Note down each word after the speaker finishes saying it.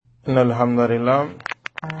إن الحمد لله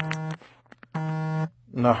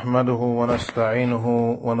نحمده ونستعينه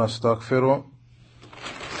ونستغفره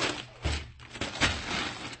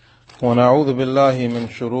ونعوذ بالله من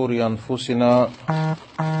شرور أنفسنا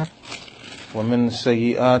ومن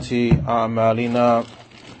سيئات أعمالنا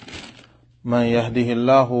من يهده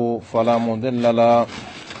الله فلا مضل له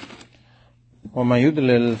ومن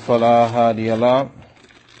يضلل فلا هادي له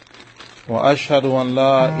وأشهد أن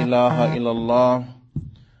لا إله إلا الله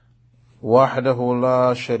وحده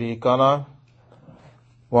لا شريك له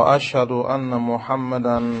وأشهد أن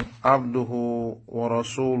محمدا عبده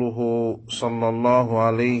ورسوله صلى الله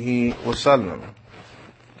عليه وسلم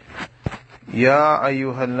يا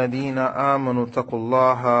أيها الذين آمنوا اتقوا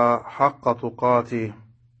الله حق تقاته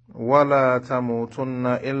ولا تموتن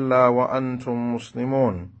إلا وأنتم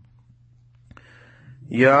مسلمون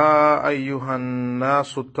يا أيها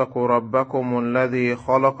الناس اتقوا ربكم الذي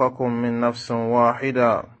خلقكم من نفس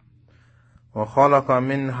واحدة وخلق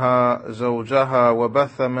منها زوجها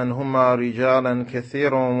وبث منهما رجالا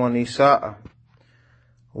كثيرا ونساء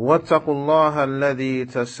واتقوا الله الذي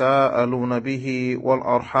تساءلون به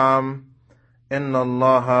والأرحام إن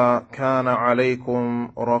الله كان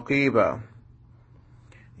عليكم رقيبا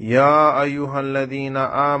يا أيها الذين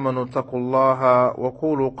آمنوا اتقوا الله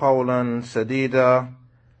وقولوا قولا سديدا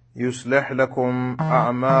يصلح لكم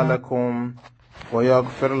أعمالكم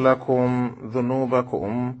ويغفر لكم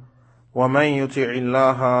ذنوبكم ومن يطع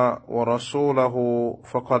الله ورسوله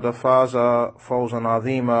فقد فاز فوزا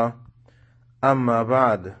عظيما أما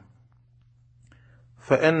بعد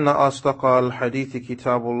فإن أصدق الحديث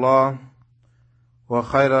كتاب الله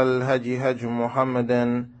وخير الهدي هدي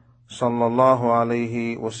محمد صلى الله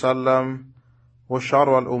عليه وسلم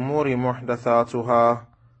وشر الأمور محدثاتها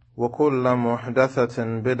وكل محدثة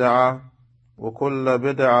بدعة وكل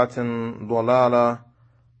بدعة ضلالة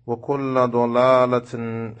وكل ضلالة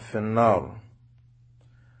في النار.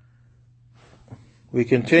 We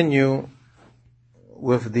continue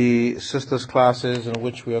with the sisters classes in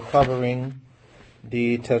which we are covering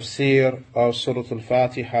the Tafseer of Surah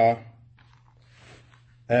al-Fātihah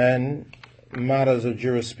and matters of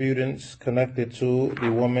jurisprudence connected to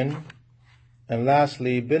the woman, and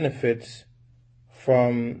lastly benefits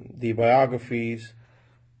from the biographies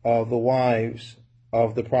of the wives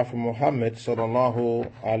of the Prophet Muhammad sallallahu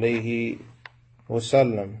alaihi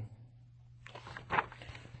wasallam.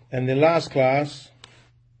 In the last class,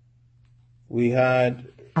 we had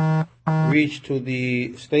reached to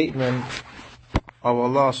the statement of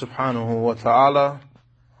Allah subhanahu wa ta'ala,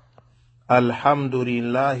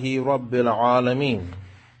 Alhamdulillahi Rabbil Alameen.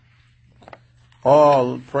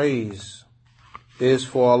 All praise is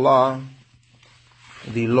for Allah,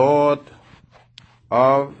 the Lord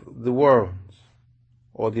of the world,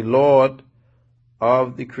 or the Lord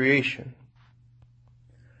of the creation.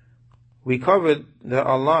 We covered that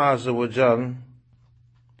Allah Azza wa Jal,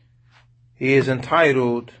 He is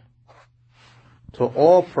entitled to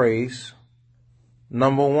all praise.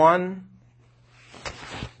 Number one,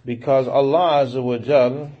 because Allah Azza wa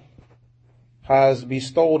Jal has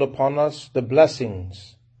bestowed upon us the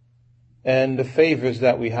blessings and the favors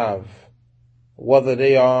that we have, whether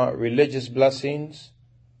they are religious blessings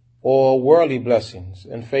or worldly blessings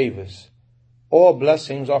and favors. All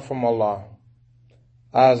blessings are from Allah.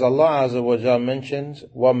 As Allah Azza wa Jal mentions,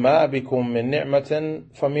 وَمَا بِكُم مِّن نِعْمَةٍ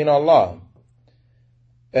فَمِنَ اللَّهِ.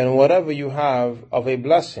 And whatever you have of a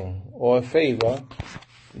blessing or a favor,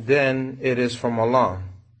 then it is from Allah.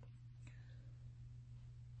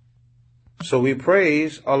 So we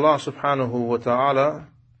praise Allah subhanahu wa ta'ala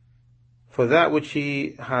for that which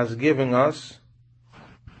He has given us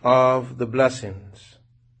of the blessings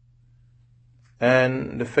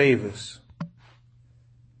and the favors.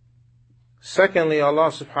 Secondly, Allah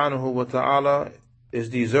subhanahu wa ta'ala is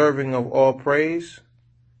deserving of all praise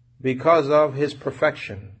because of His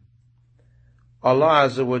perfection. Allah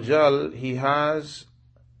Azza wa Jal, He has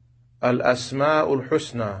al-Asma'ul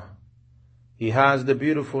Husna. He has the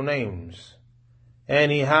beautiful names.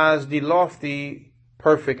 And He has the lofty,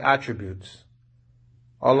 perfect attributes.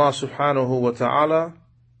 Allah subhanahu wa ta'ala,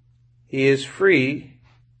 He is free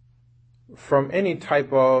from any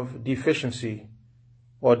type of deficiency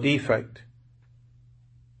or defect.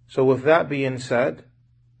 So with that being said,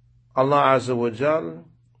 Allah Azza wa Jal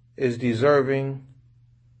is deserving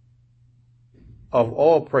of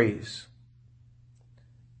all praise.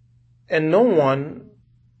 And no one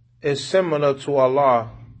is similar to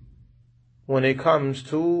Allah when it comes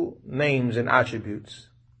to names and attributes.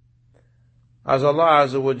 As Allah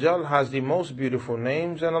Azza wa Jal has the most beautiful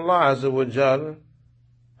names, and Allah Azza wa Jal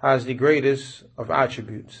has the greatest of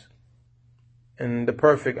attributes and the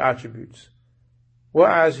perfect attributes.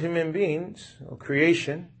 Whereas human beings, or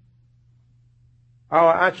creation,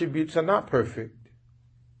 our attributes are not perfect.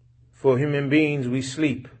 For human beings, we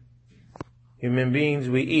sleep. Human beings,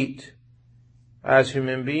 we eat. As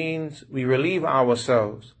human beings, we relieve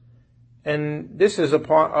ourselves. And this is a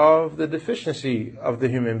part of the deficiency of the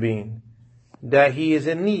human being, that he is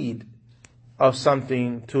in need of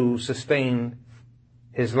something to sustain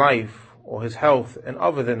his life or his health and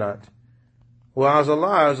other than that. Whereas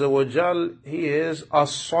Allah Azza wa Jal, He is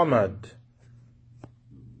as-Samad.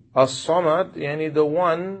 As-Samad, yani the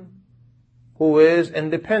one who is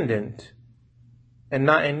independent and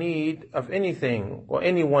not in need of anything or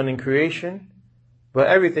anyone in creation, but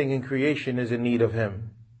everything in creation is in need of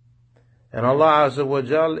Him. And Allah Azza wa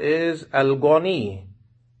Jal is al-Ghani,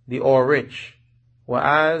 the all-rich.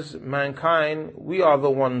 Whereas mankind, we are the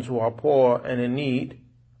ones who are poor and in need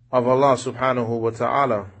of Allah subhanahu wa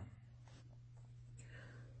ta'ala.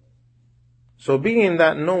 So being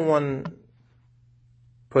that no one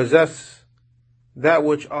possesses that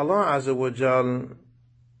which Allah Azza wa Jal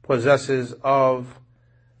possesses of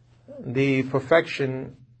the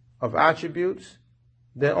perfection of attributes,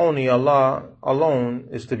 then only Allah alone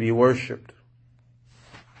is to be worshipped.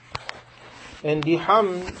 And the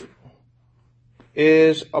hamd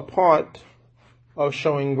is a part of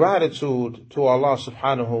showing gratitude to Allah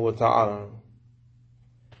subhanahu wa ta'ala.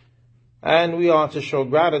 And we are to show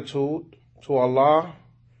gratitude to Allah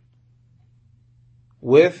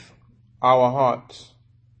with our hearts,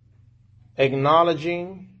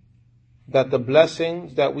 acknowledging that the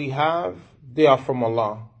blessings that we have, they are from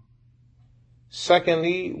Allah.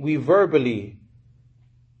 Secondly, we verbally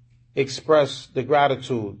express the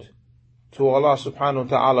gratitude to Allah subhanahu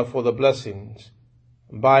wa ta'ala for the blessings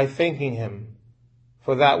by thanking Him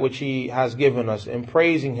for that which He has given us and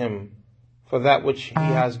praising Him for that which He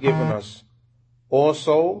has given us.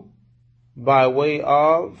 Also, by way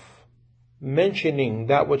of mentioning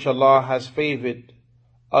that which Allah has favored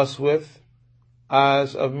us with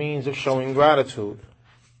as a means of showing gratitude.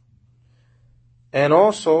 And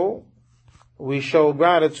also, we show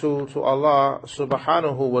gratitude to Allah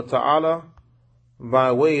subhanahu wa ta'ala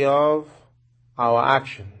by way of our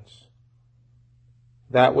actions.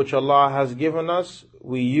 That which Allah has given us,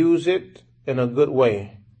 we use it in a good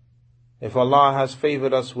way. If Allah has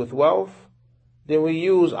favored us with wealth, then we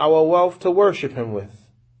use our wealth to worship Him with.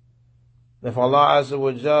 If Allah Azza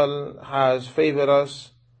wa Jal has favored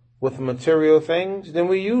us with material things, then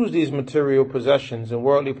we use these material possessions and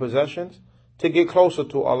worldly possessions to get closer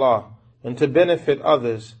to Allah and to benefit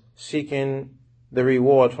others, seeking the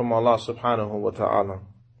reward from Allah subhanahu wa ta'ala.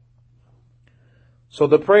 So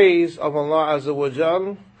the praise of Allah Azza wa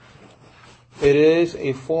Jal, it is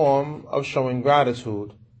a form of showing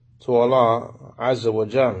gratitude to Allah Azza wa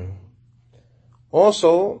Jal.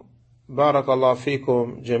 Also, Barakallahu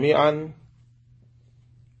fikum jami'an,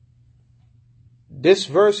 this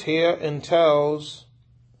verse here entails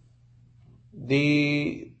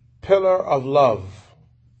the pillar of love,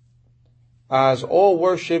 as all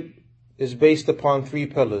worship is based upon three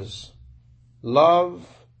pillars: love,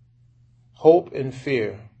 hope, and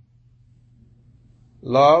fear.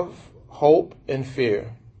 Love, hope, and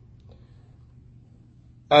fear.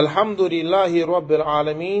 Alhamdulillahi Rabbil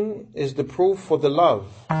Alameen is the proof for the love.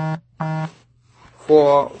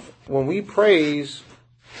 For when we praise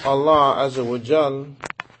Allah Azza wa Jal,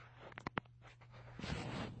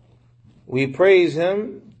 we praise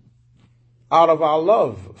Him out of our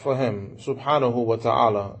love for Him subhanahu wa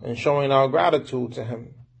ta'ala and showing our gratitude to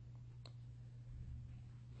Him.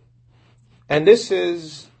 And this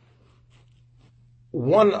is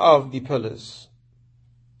one of the pillars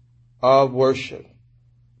of worship.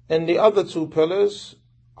 And the other two pillars,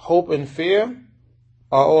 hope and fear,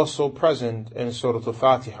 are also present in Surah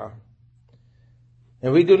al-Fātihah.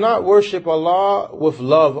 And we do not worship Allah with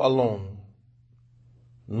love alone,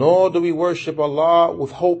 nor do we worship Allah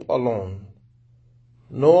with hope alone,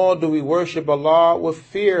 nor do we worship Allah with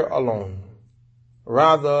fear alone.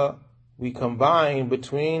 Rather, we combine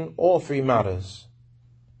between all three matters.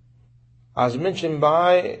 As mentioned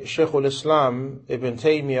by Shaykh al-Islam Ibn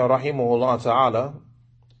Taymiyyah rahimahullah ta'ala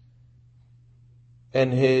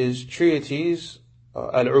in his treatise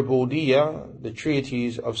al-Ubudiyyah, the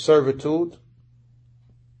treatise of servitude,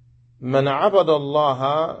 من عبد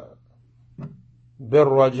الله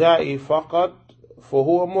بالرجاء فقط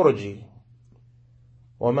فهو مرجي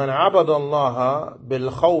ومن عبد الله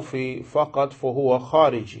بالخوف فقط فهو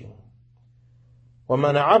خارجي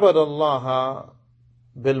ومن عبد الله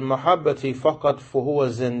بالمحبة فقط فهو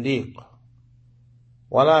زنديق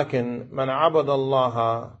ولكن من عبد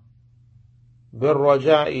الله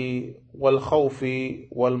بالرجاء والخوف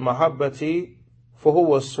والمحبة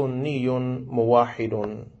فهو سني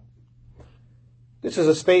موحد. This is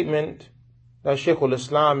a statement that Shaykh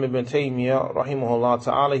al-Islam ibn Taymiyyah rahimahullah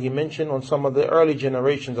ta'ala, he mentioned on some of the early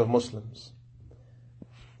generations of Muslims,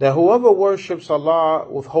 that whoever worships Allah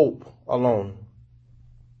with hope alone,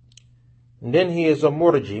 then he is a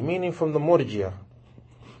murji, meaning from the murjiah.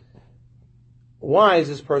 Why is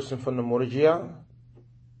this person from the murjiah?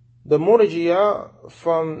 The murjiah,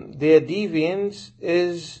 from their deviance,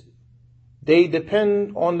 is they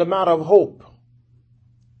depend on the matter of hope,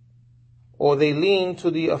 or they lean to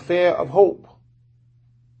the affair of hope,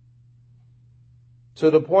 to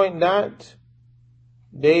the point that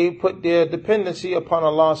they put their dependency upon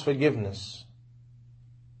Allah's forgiveness.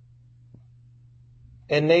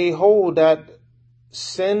 And they hold that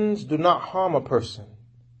sins do not harm a person.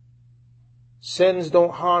 Sins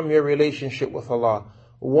don't harm your relationship with Allah.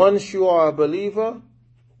 Once you are a believer,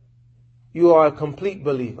 you are a complete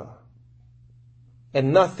believer.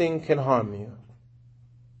 And nothing can harm you.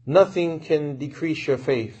 Nothing can decrease your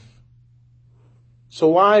faith. So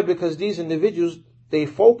why? Because these individuals, they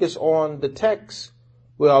focus on the text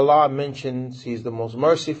where Allah mentions He's the most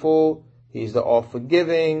merciful, He's the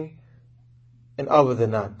all-forgiving, and other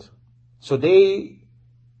than that. So they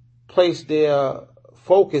place their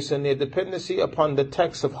focus and their dependency upon the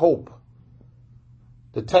text of hope,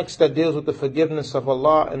 the text that deals with the forgiveness of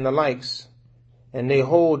Allah and the likes, and they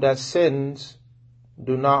hold that sins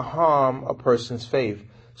do not harm a person's faith.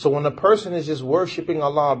 So when a person is just worshipping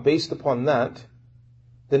Allah based upon that,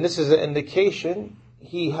 then this is an indication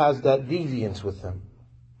he has that deviance with him.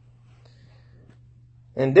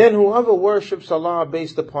 And then whoever worships Allah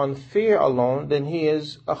based upon fear alone, then he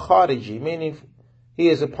is a khariji, meaning he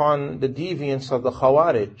is upon the deviance of the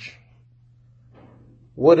Khawarij.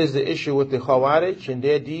 What is the issue with the Khawarij and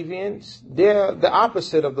their deviance? They're the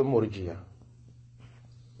opposite of the Murji'ah.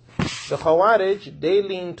 The Khawarij, they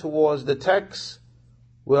lean towards the text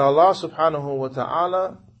where Allah subhanahu wa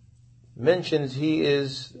ta'ala mentions He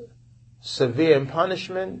is severe in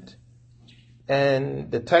punishment,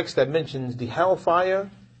 and the text that mentions the hellfire,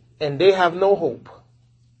 and they have no hope.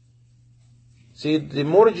 See, the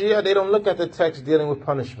Murji'ah, they don't look at the text dealing with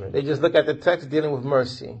punishment. They just look at the text dealing with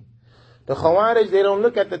mercy. The Khawarij, they don't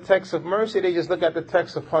look at the text of mercy, they just look at the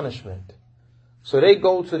text of punishment. So they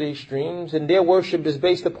go to the extremes, and their worship is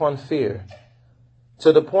based upon fear.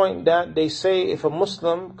 To the point that they say if a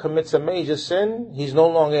Muslim commits a major sin, he's no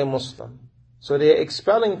longer a Muslim. So they're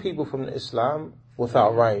expelling people from Islam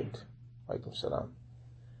without right. Alaikum salam.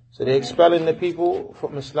 So they're expelling the people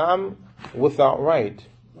from Islam without right.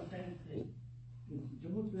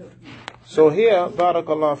 So here,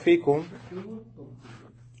 barakallahu fikum,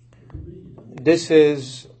 this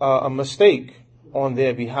is a mistake on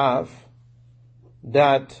their behalf,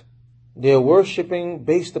 that they're worshipping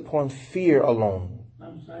based upon fear alone.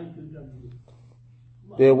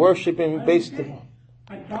 They're worshipping based upon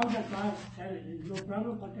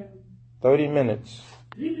 30 minutes.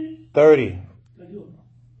 30.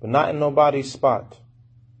 But not in nobody's spot.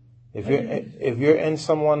 If you're in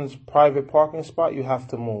someone's private parking spot, you have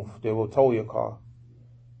to move. They will tow your car.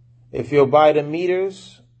 If you're by the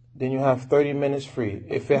meters, then you have 30 minutes free.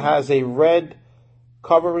 If it has a red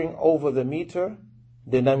covering over the meter,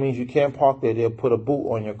 then that means you can't park there. They'll put a boot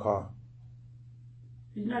on your car.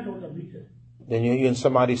 It's not on the meter. Then you're in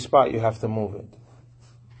somebody's spot, you have to move it.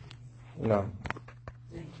 No.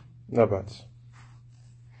 No buts.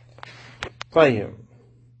 طيب.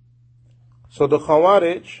 So the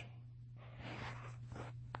Khawarij,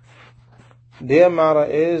 their matter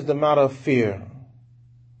is the matter of fear.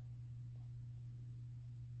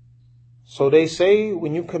 So they say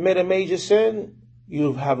when you commit a major sin,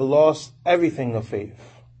 you have lost everything of faith.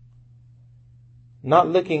 Not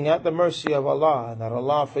looking at the mercy of Allah, that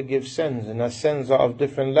Allah forgives sins, and that sins are of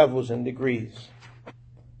different levels and degrees.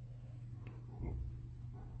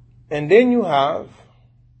 And then you have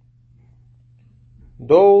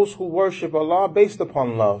those who worship Allah based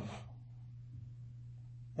upon love.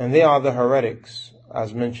 And they are the heretics,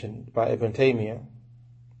 as mentioned by Ibn Taymiyyah.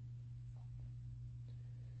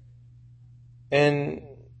 And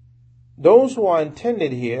those who are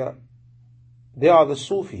intended here, they are the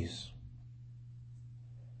Sufis.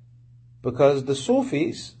 Because the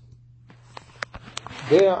Sufis,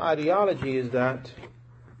 their ideology is that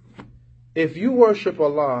if you worship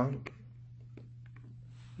Allah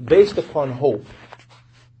based upon hope,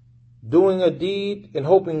 doing a deed and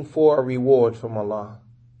hoping for a reward from Allah,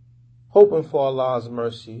 hoping for Allah's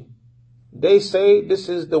mercy, they say this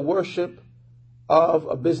is the worship of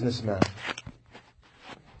a businessman,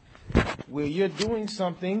 where you're doing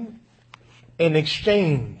something in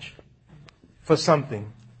exchange for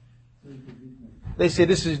something. they say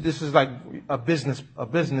this is like a business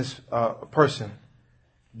person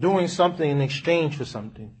doing something in exchange for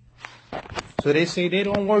something. So they say they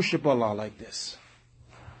don't worship Allah like this.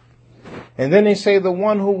 And then they say the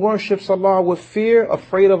one who worships Allah with fear,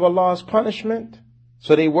 afraid of Allah's punishment,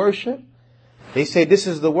 so they worship. They say this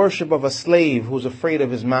is the worship of a slave who's afraid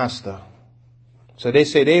of his master. So they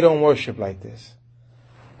say they don't worship like this.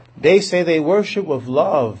 They say they worship with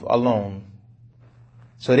love alone.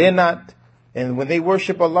 So they're not, and when they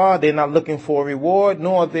worship Allah, they're not looking for a reward,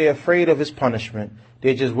 nor are they afraid of His punishment.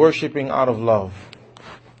 They're just worshiping out of love.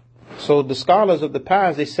 So the scholars of the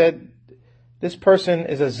past, they said, this person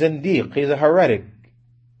is a zindiq, he's a heretic.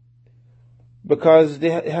 Because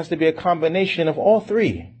it has to be a combination of all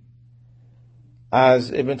three.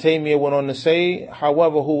 As Ibn Taymiyyah went on to say,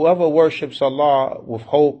 however, whoever worships Allah with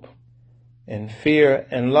hope and fear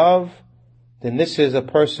and love, then this is a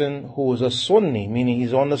person who is a Sunni, meaning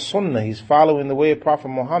he's on the Sunnah, he's following the way of Prophet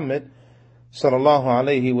Muhammad sallallahu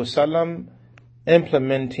alaihi wasallam,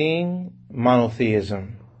 implementing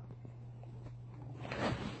monotheism.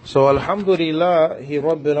 So Alhamdulillahi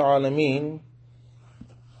Rabbil Alameen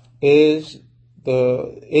is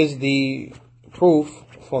the proof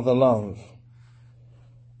for the love.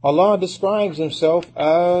 Allah describes Himself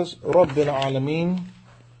as Rabbil Alameen,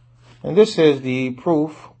 and this is the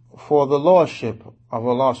proof for the lordship of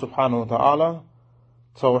Allah subhanahu wa ta'ala,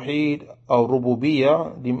 Tawheed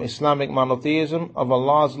al-Rububiyyah, the Islamic monotheism of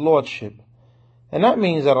Allah's lordship. And that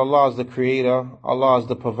means that Allah is the creator, Allah is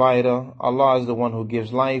the provider, Allah is the one who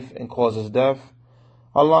gives life and causes death,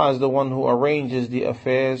 Allah is the one who arranges the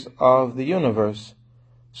affairs of the universe.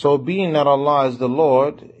 So being that Allah is the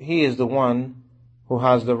Lord, He is the one who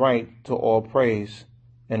has the right to all praise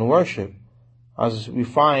and worship. As we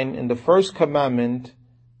find in the first commandment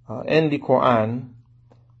in the Quran,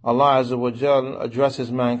 Allah Azza wa Jal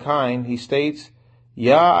addresses mankind. He states,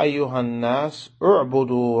 Ya ayyuhan nas,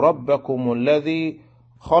 u'budu rabbakum alladhi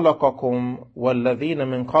khalaqakum walladhina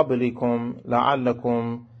min qablikum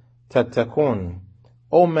la'allakum tattaqun.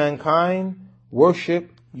 O mankind,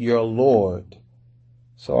 worship your Lord.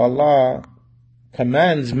 So Allah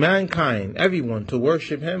commands mankind, everyone, to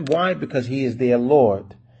worship Him. Why? Because He is their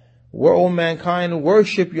Lord. O mankind,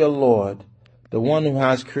 worship your Lord, the one who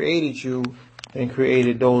has created you and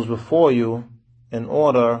created those before you, in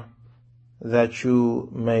order that you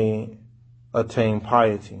may attain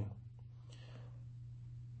piety.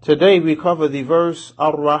 Today we cover the verse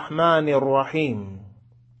Ar-Rahman Ar-Rahim.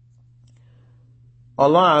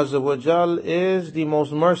 Allah Azza wa Jal is the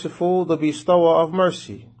most merciful, the bestower of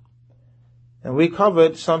mercy. And we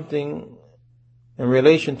covered something in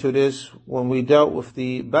relation to this when we dealt with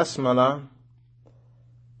the Basmalah.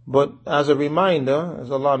 But as a reminder, as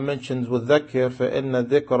Allah mentions with dhakir, فَإِنَّ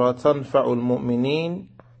الذِّكْرَ تَنْفَعُ الْمُؤْمِنِينَ,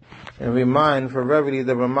 and remind, for verily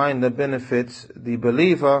the reminder benefits the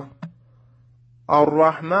believer.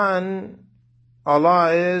 Ar-Rahman,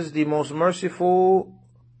 Allah is the most merciful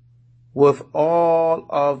with all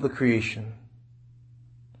of the creation.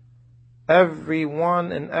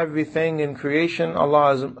 Everyone and everything in creation,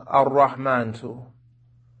 Allah is Ar-Rahman too.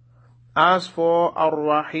 As for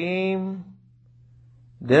Ar-Rahim,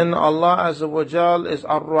 then Allah Azza wa Jal is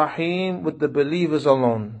Ar-Rahim with the believers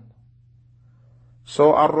alone.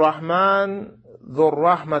 So Ar-Rahman, Dhur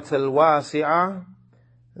Rahmat al-Wasi'ah,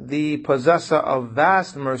 the possessor of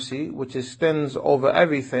vast mercy, which extends over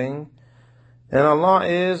everything. And Allah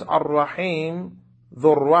is Ar-Rahim,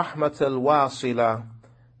 Dhur Rahmat al-Wasila,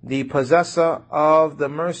 the possessor of the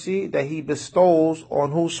mercy that He bestows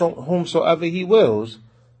on whomsoever He wills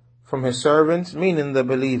from His servants, meaning the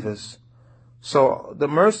believers. So the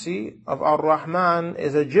mercy of Ar-Rahman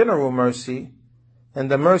is a general mercy, and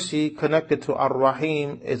the mercy connected to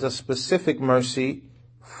Ar-Rahim is a specific mercy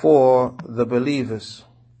for the believers.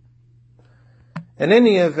 In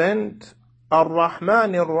any event,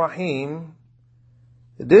 Ar-Rahman Ar-Rahim,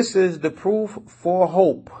 this is the proof for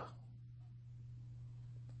hope.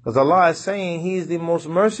 Because Allah is saying He is the most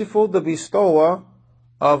merciful, the bestower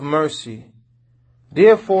of mercy.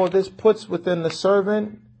 Therefore, this puts within the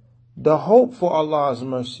servant the hope for Allah's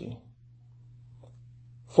mercy.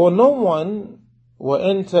 For no one will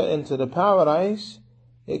enter into the paradise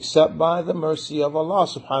except by the mercy of Allah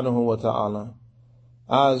subhanahu wa ta'ala.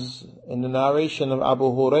 As in the narration of Abu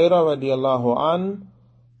Hurairah radiallahu an,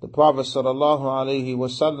 the Prophet sallallahu alayhi wa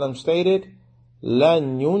sallam stated,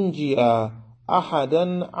 لَن يُنْجِيَ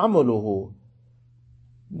أَحَدًا عَمُلُهُ,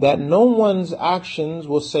 that no one's actions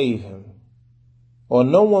will save him, or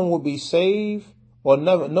no one will be saved, or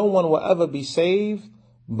no one will ever be saved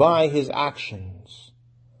by his actions.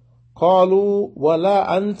 قالوا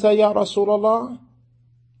ولا أنت يا رسول الله,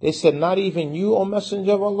 They said, not even you, O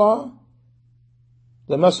Messenger of Allah?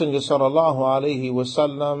 The Messenger sallallahu alayhi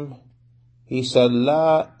wasallam, he said,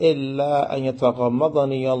 La illa an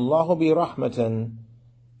yataghammadani Allahu bi rahmatan.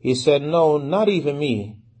 He said, no, not even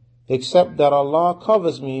me, except that Allah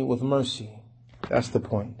covers me with mercy. That's the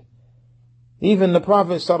point. Even the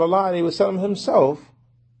Prophet sallallahu alayhi wasallam himself,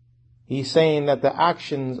 he's saying that the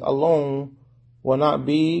actions alone will not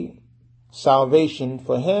be salvation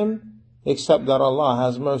for him, except that Allah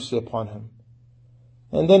has mercy upon him.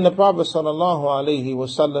 And then the Prophet sallallahu alaihi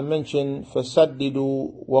wasallam mentioned,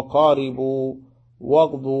 فَسَدِّدُوا وَقَارِبُوا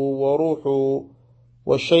وَاغْضُوا وَرُوحُوا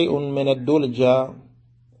وَشَيْءٌ مِنَ الدُّلْجَةِ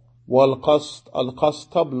وَالْقَسْطِ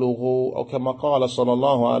الْقَسْطِ تَبْلُغُوا أو كما قال صلى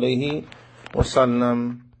الله عليه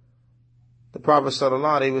وسلم. The Prophet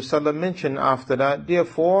sallallahu alaihi wasallam mentioned after that,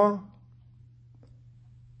 therefore,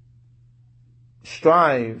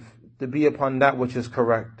 strive to be upon that which is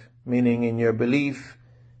correct, meaning in your belief,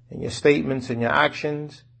 in your statements, in your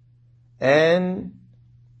actions, and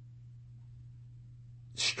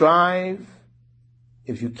strive,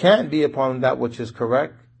 if you can't be upon that which is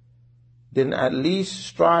correct, then at least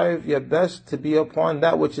strive your best to be upon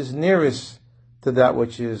that which is nearest to that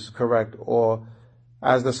which is correct. Or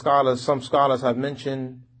as some scholars have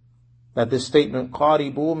mentioned, that this statement,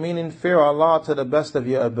 qaribu, meaning fear Allah to the best of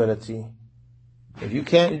your ability. If you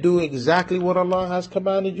can't do exactly what Allah has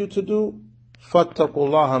commanded you to do, فَاتَّقُوا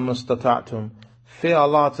اللَّهَ مَسْتَطَعْتُمْ. Fear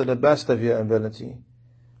Allah to the best of your ability.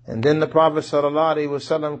 And then the Prophet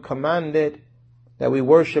ﷺ commanded that we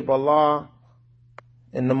worship Allah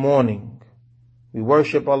in the morning. We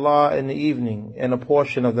worship Allah in the evening, in a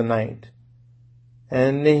portion of the night.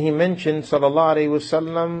 And then he mentioned,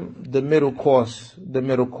 ﷺ, the middle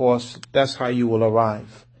course, that's how you will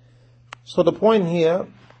arrive. So the point here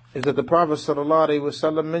is that the Prophet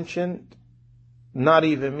ﷺ mentioned, not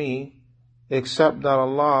even me, except that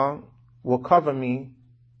Allah will cover me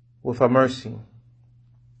with a mercy.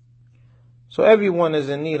 So everyone is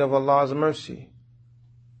in need of Allah's mercy.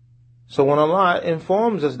 So when Allah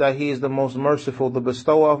informs us that He is the most merciful, the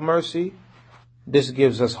bestower of mercy, this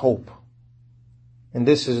gives us hope. And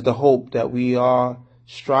this is the hope that we are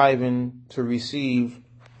striving to receive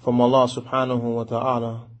from Allah subhanahu wa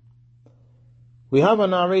ta'ala. We have a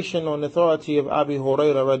narration on the authority of Abi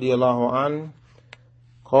Hurairah radiallahu anhu.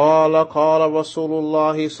 قال رسول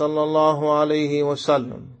الله صلى الله عليه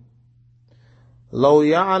وسلم لو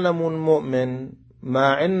يعلم المؤمن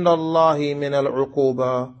ما عند الله من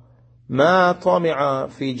العقوبة ما طمع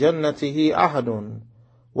في جنته أحد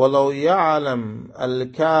ولو يعلم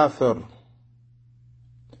الكافر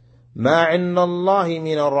ما عند الله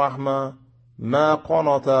من الرحمة ما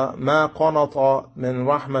قنط من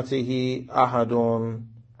رحمته أحد.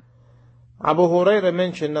 Abu Hurairah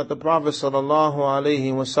mentioned that the Prophet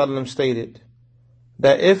ﷺ stated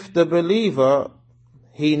that if the believer,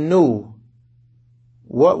 he knew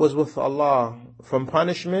what was with Allah from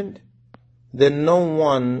punishment, then no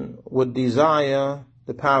one would desire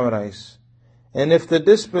the paradise. And if the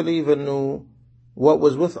disbeliever knew what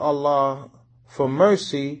was with Allah from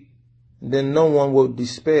mercy, then no one would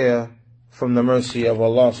despair from the mercy of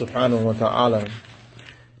Allah subhanahu wa ta'ala.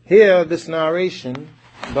 Here, this narration,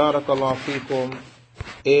 Barakallahu Feekum,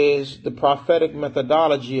 is the prophetic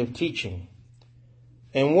methodology of teaching.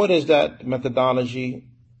 And what is that methodology?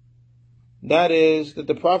 That is that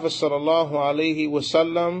the Prophet sallallahu alaihi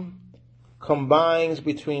wasallam combines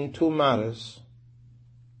between two matters.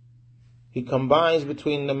 He combines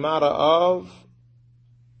between the matter of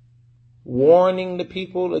warning the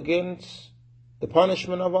people against the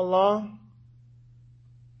punishment of Allah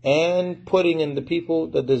and putting in the people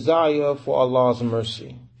the desire for Allah's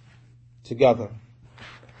mercy together.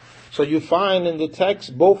 So you find in the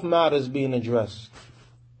text both matters being addressed.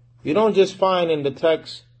 You don't just find in the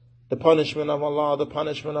text the punishment of Allah, the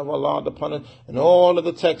punishment of Allah, and all of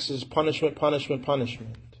the text is punishment, punishment,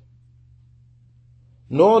 punishment.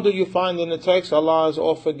 Nor do you find in the text Allah is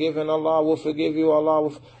all forgiven, Allah will forgive you,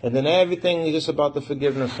 and then everything is just about the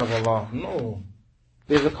forgiveness of Allah. No.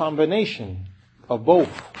 There's a combination of both.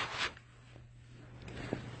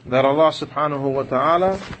 That Allah subhanahu wa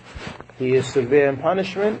ta'ala, He is severe in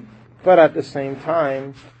punishment, but at the same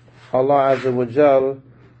time, Allah azza wa jal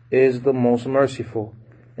is the most merciful.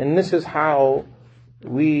 And this is how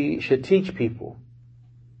we should teach people,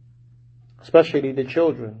 especially the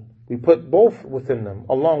children. We put both within them,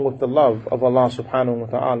 along with the love of Allah subhanahu wa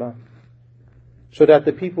ta'ala, so that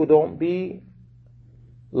the people don't be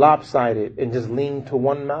lopsided and just lean to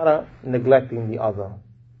one matter, neglecting the other.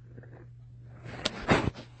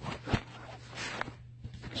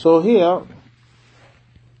 So here,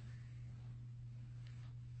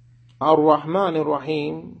 Ar-Rahman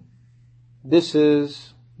Ar-Rahim, this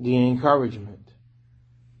is the encouragement,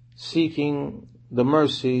 seeking the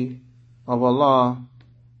mercy of Allah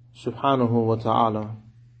subhanahu wa ta'ala.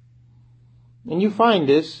 And you find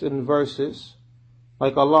this in verses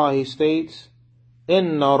like Allah, He states,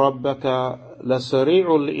 Inna rabbaka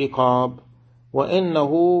lasari'ul iqab wa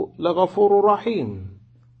innahu laghafurur rahim.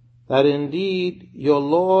 That indeed your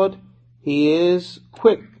Lord, He is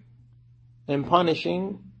quick in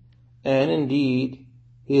punishing, and indeed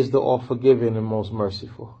He is the all-forgiving and most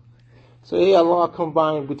merciful. So here Allah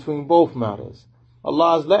combined between both matters.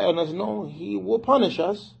 Allah is letting us know He will punish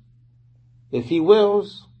us if He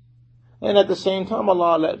wills, and at the same time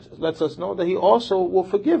Allah lets us know that He also will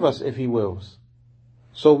forgive us if He wills.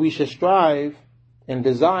 So we should strive and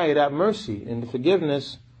desire that mercy and the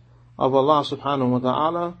forgiveness of Allah subhanahu wa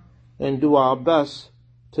ta'ala, and do our best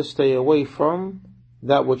to stay away from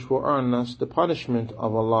that which will earn us the punishment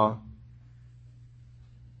of Allah.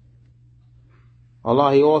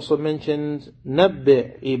 Allah, He also mentions,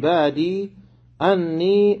 Nabbi ibadi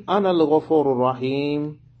anni ana al-ghafurur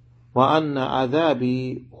rahim wa anna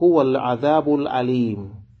adhabi huwa al-adhabul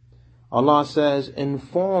alim. Allah says,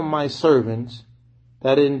 inform my servants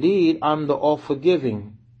that indeed I'm the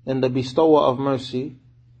all-forgiving and the bestower of mercy,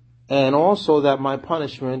 and also that my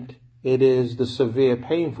punishment, it is the severe,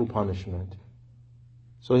 painful punishment.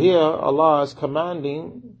 So here Allah is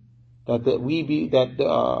commanding that the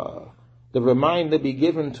reminder be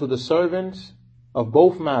given to the servants of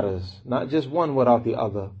both matters, not just one without the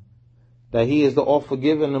other. That He is the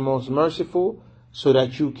all-forgiving and most merciful, so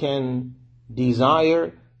that you can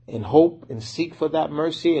desire and hope and seek for that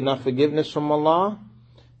mercy and that forgiveness from Allah.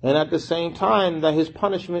 And at the same time that His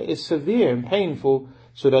punishment is severe and painful,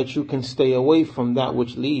 so that you can stay away from that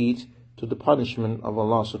which leads to the punishment of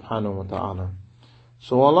Allah subhanahu wa ta'ala.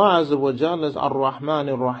 So Allah Azza wa Jalla is Ar-Rahman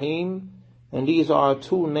Ar-Rahim, and these are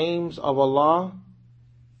two names of Allah,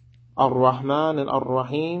 Ar-Rahman and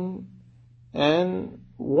Ar-Rahim, and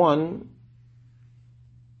one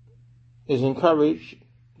is encouraged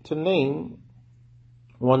to name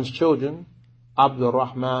one's children Abdul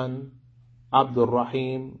Rahman, Abdul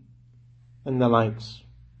Rahim, and the likes.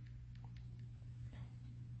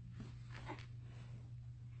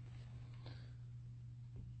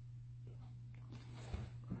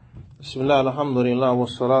 Bismillah, alhamdulillah, wa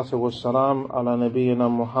salatu wa salam ala nabiyyina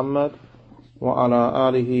Muhammad wa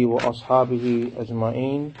ala alihi wa ashabihi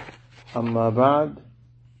ajma'een, amma ba'd.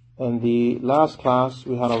 In the last class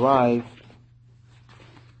we had arrived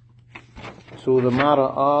to the matter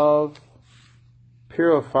of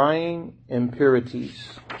purifying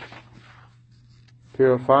impurities.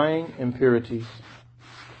 Purifying impurities.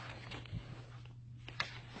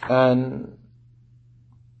 And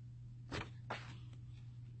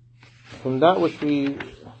from that which we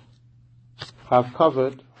have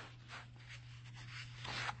covered,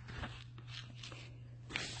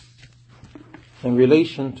 in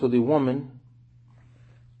relation to the woman,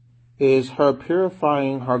 is her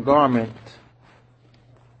purifying her garment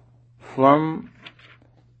from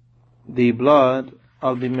the blood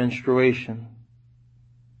of the menstruation.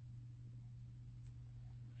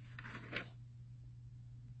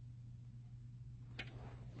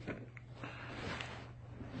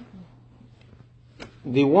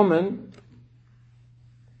 The woman,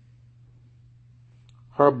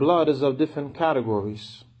 her blood is of different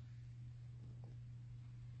categories.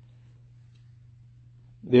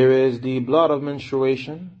 There is the blood of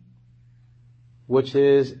menstruation, which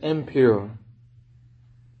is impure.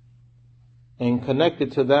 And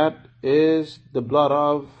connected to that is the blood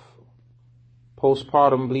of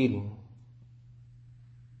postpartum bleeding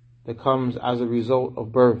that comes as a result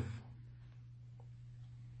of birth.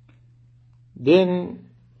 Then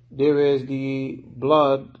there is the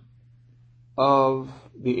blood of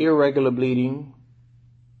the irregular bleeding,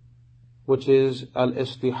 which is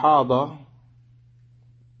al-istihada,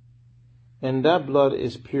 and that blood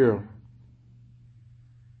is pure,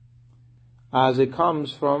 as it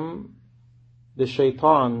comes from the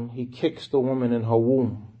shaitan. He kicks the woman in her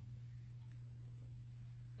womb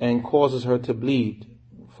and causes her to bleed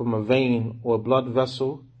from a vein or blood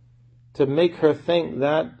vessel to make her think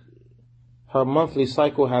that her monthly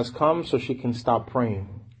cycle has come so she can stop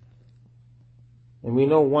praying. And we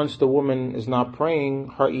know once the woman is not praying,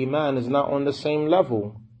 her iman is not on the same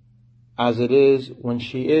level as it is when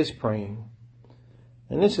she is praying.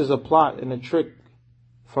 And this is a plot and a trick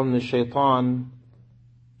from the shaitan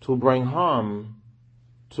to bring harm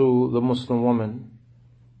to the Muslim woman.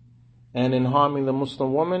 And in harming the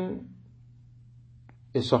Muslim woman,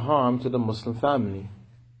 it's a harm to the Muslim family.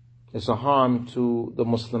 It's a harm to the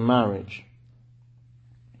Muslim marriage.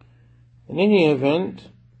 In any event,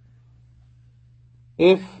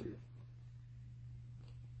 if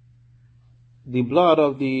the blood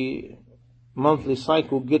of the monthly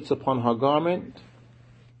cycle gets upon her garment,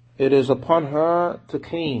 it is upon her to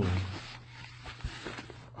clean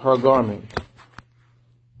her garment.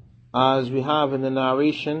 As we have in the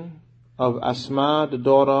narration of Asma, the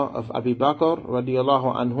daughter of Abu Bakr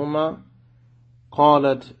radiyallahu anhuma,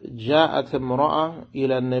 قالت جاءت امرأة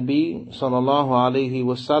إلى النبي صلى الله عليه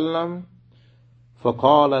وسلم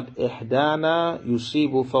فقالت إحدانا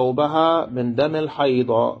يصيب ثوبها من دم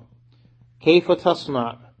الحيض كيف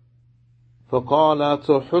تصنع؟ فقال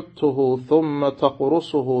تحته ثم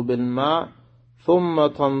تقرصه بالماء ثم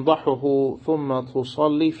تنضحه ثم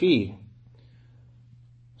تصلي فيه.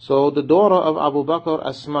 So the daughter of Abu Bakr,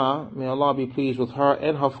 Asma, may Allah be pleased with her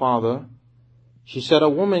and her father, she said, a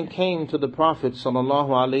woman came to the Prophet sallallahu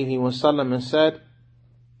alaihi wasallam and said,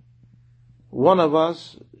 one of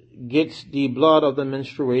us gets the blood of the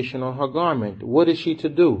menstruation on her garment. What is she to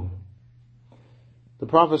do? The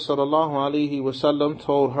Prophet sallallahu alaihi wasallam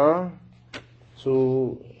told her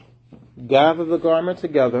to gather the garment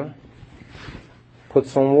together, put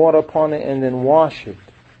some water upon it, and then wash it,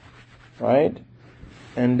 right?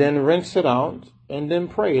 And then rinse it out, and then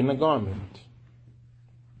pray in the garment.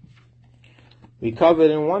 We covered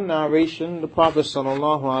in one narration, the Prophet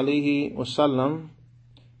sallallahu alaihi wasallam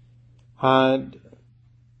had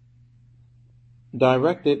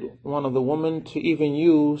directed one of the women to even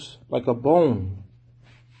use like a bone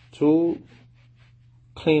to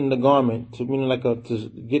clean the garment, to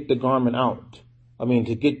get the garment out.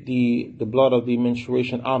 To get the blood of the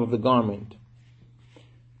menstruation out of the garment.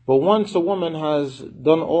 But once a woman has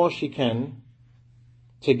done all she can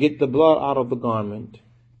to get the blood out of the garment,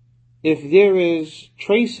 if there is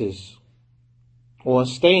traces or a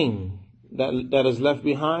stain that is left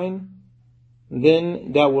behind,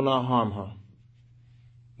 then that will not harm her.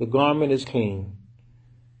 The garment is clean.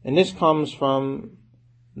 And this comes from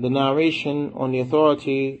the narration on the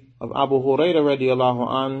authority of Abu Hurairah radiallahu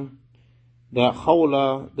an, that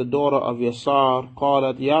Khawla, the daughter of Yasar,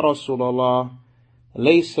 قالت يا رسول الله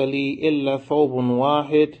ليس لي إلا ثوب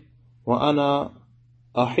واحد وأنا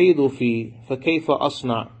أحيض فيه فكيف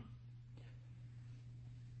أصنع?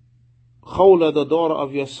 Khawla, the daughter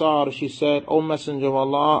of Yasar, she said, O Messenger of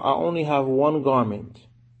Allah, I only have one garment,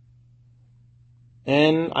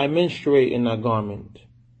 and I menstruate in that garment.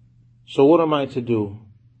 So what am I to do?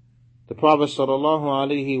 The Prophet sallallahu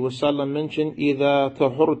alaihi wasallam mentioned, إِذَا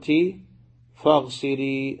تَحُرْتِ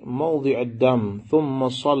فَاغْسِلِي مَوْضِعَ الدَّمِ ثُمَّ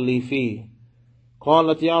صَلِّي فِيهِ.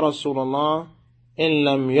 قالت يا رسول الله إن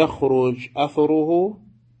لم يخرج أثره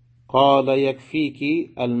قال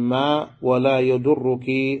يكفيك الماء ولا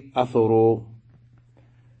يضرك أثره.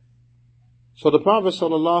 So the Prophet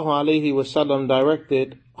sallallahu alaihi wasallam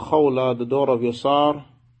directed Khawla, the daughter of Yasar,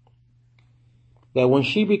 that when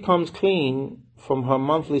she becomes clean from her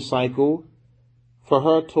monthly cycle, for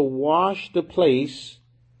her to wash the place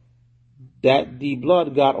that the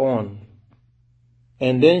blood got on,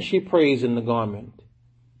 and then she prays in the garment.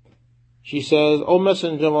 She says, O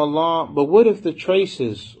Messenger of Allah, but what if the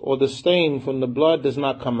traces or the stain from the blood does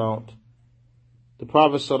not come out? The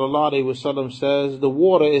Prophet sallallahu alaihi wasallam says, the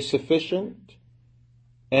water is sufficient,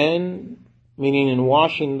 and meaning in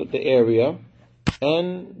washing the area,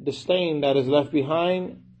 and the stain that is left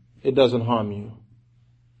behind, it doesn't harm you.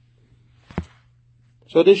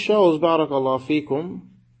 So this shows, barakallahu feekum,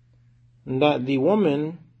 that the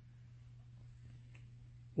woman,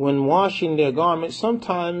 when washing their garments,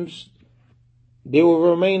 sometimes there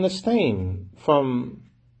will remain a stain from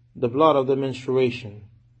the blood of the menstruation.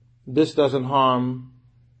 This doesn't harm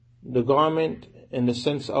the garment in the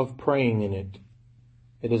sense of praying in it.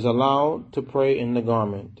 It is allowed to pray in the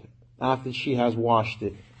garment after she has washed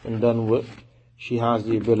it and done what she has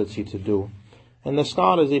the ability to do. And the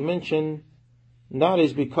scholars, they mention, that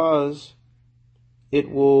is because it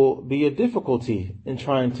will be a difficulty in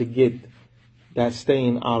trying to get that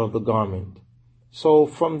stain out of the garment. So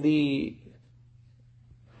from the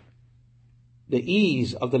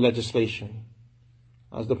ease of the legislation,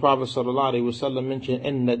 as the Prophet ﷺ mentioned,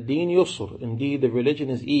 "Inna ad-deen yusr," indeed the religion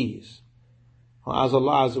is ease. As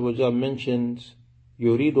Allah Azza wa Jalla mentions,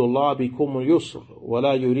 "Yuridu Allah bikum al-yusr, wa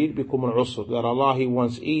la yurid bikum al-usr," that Allah, He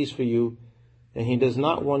wants ease for you, and He does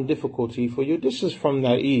not want difficulty for you. This is from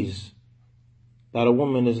that ease, that a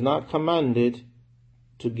woman is not commanded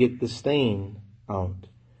to get the stain out.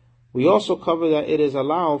 We also cover that it is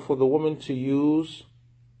allowed for the woman to use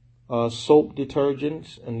soap,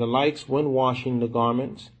 detergents, and the likes when washing the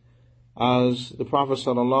garments, as the Prophet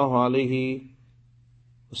sallallahu alaihi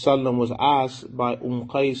wasallam was asked by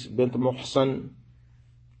Qais bint Muhsan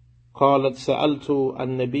قالت سألت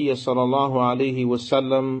النبي صلى الله عليه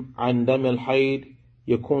وسلم عن دم الحيض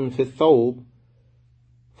يكون في الثوب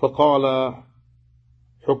فقال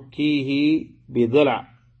حكيه بضلع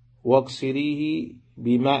واغسليه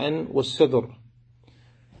بماء والسدر.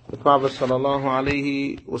 The Prophet sallallahu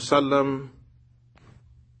alaihi wasallam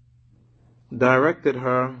directed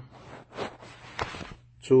her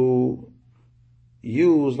to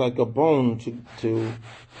use like a bone to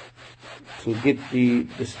get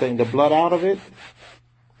the blood out of it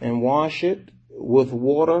and wash it with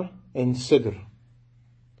water and sidr.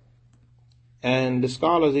 And the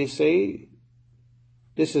scholars, they say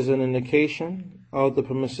this is an indication of the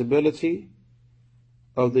permissibility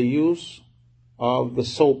of the use of the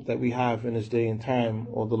soap that we have in this day and time,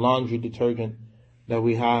 or the laundry detergent that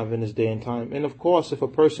we have in this day and time. And of course, if a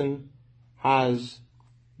person has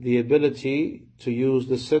the ability to use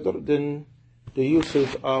the sidr, then the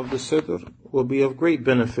usage of the sidr will be of great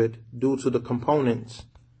benefit due to the components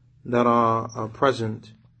that are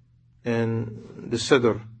present in the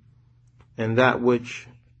sidr and that which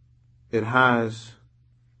it has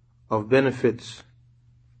of benefits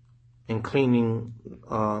in cleaning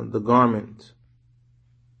the garment,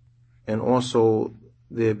 and also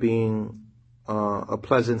there being a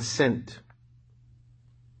pleasant scent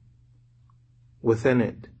within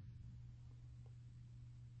it.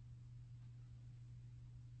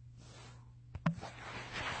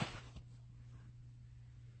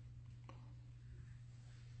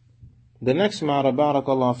 The next matter,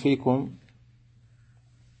 barakallahu feekum,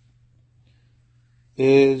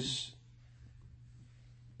 is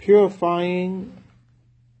purifying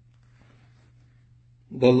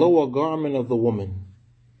the lower garment of the woman,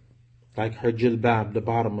 like her jilbab, the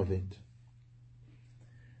bottom of it.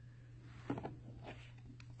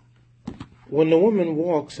 When the woman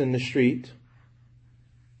walks in the street,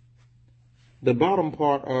 the bottom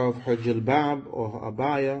part of her jilbab or her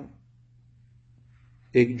abaya,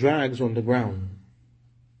 it drags on the ground.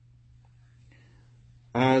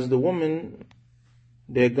 As the woman,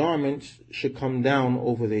 their garments should come down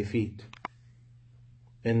over their feet,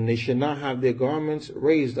 and they should not have their garments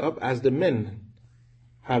raised up as the men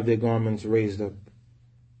have their garments raised up.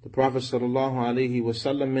 The Prophet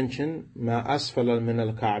ﷺ mentioned, "Ma asfala min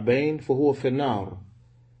al-ka'bayn fahuwa fi an-nar."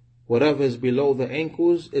 Whatever is below the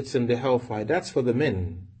ankles, it's in the hellfire. That's for the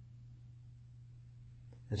men.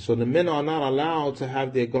 And so the men are not allowed to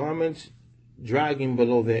have their garments dragging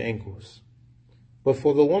below their ankles. But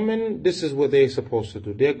for the women, this is what they're supposed to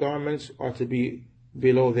do. Their garments are to be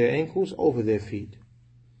below their ankles, over their feet.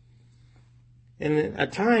 And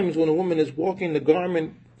at times when a woman is walking, the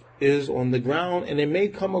garment is on the ground and it may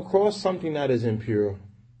come across something that is impure.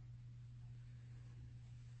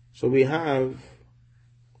 So we have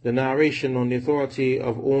the narration on the authority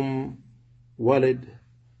of Walid,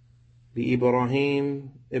 the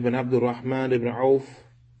Ibrahim ibn Abdul Rahman ibn Auf,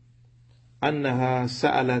 أنها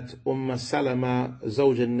سألت سلمة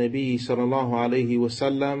زوج النبي صلى الله عليه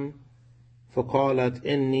وسلم فقالت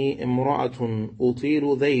إني امرأة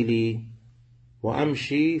أطيل ذيلي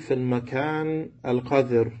وأمشي في المكان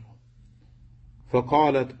القذر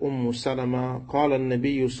فقالت سلمة قال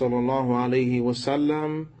النبي صلى الله عليه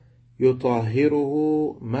وسلم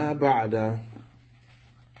يطهره ما بعده.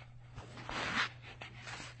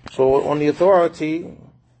 So on the authority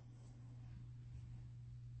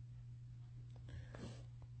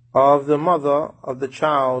of the mother of the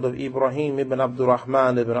child of Ibrahim ibn Abdul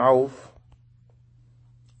Rahman ibn Auf,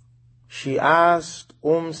 she asked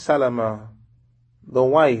Salama, the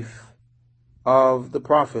wife of the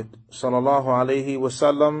Prophet sallallahu alaihi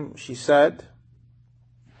wasallam, she said,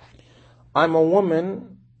 I'm a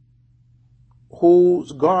woman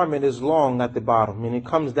whose garment is long at the bottom, and it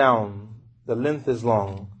comes down, the length is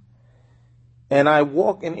long, and I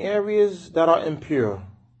walk in areas that are impure.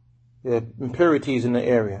 There are impurities in the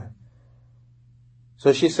area.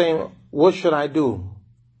 So she's saying, what should I do?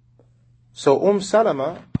 So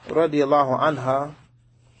Salama radiallahu anha,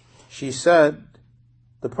 she said,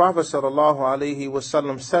 the Prophet sallallahu alaihi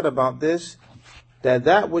wasallam said about this,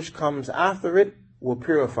 that which comes after it will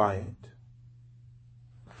purify it.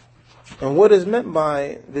 And what is meant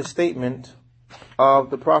by this statement of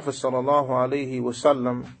the Prophet sallallahu alaihi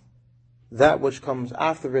wasallam, that which comes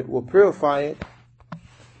after it will purify it,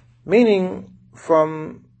 meaning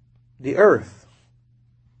from the earth.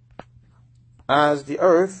 As the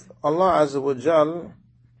earth, Allah Azza wa Jal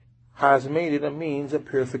has made it a means of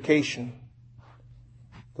purification.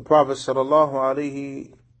 The Prophet sallallahu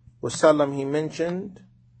alaihi wasallam, he mentioned,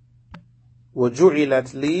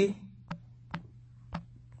 وَجُعِلَتْ لِي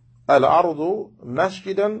الْأَرْضُ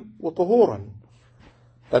مَسْجِدًا وَطُهُورًا,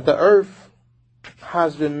 that the earth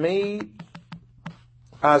has been made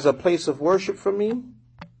as a place of worship for me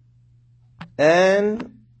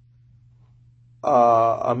and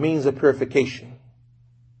a means of purification.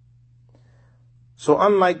 So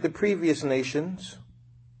unlike the previous nations,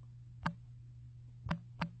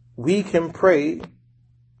 we can pray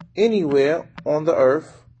anywhere on the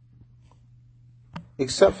earth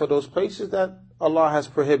except for those places that Allah has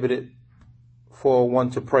prohibited for one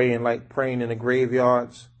to pray in, like praying in the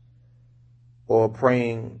graveyards or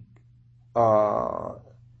praying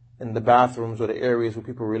in the bathrooms or the areas where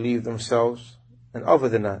people relieve themselves, and other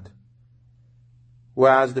than that.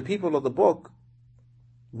 Whereas the people of the book,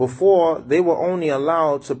 before, they were only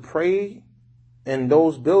allowed to pray in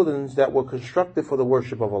those buildings that were constructed for the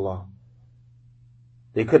worship of Allah.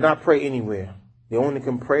 They could not pray anywhere. They only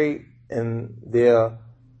can pray in their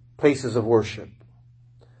places of worship.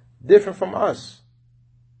 Different from us.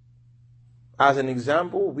 As an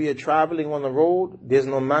example, we are traveling on the road, there's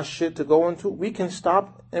no masjid to go into, we can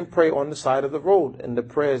stop and pray on the side of the road, and the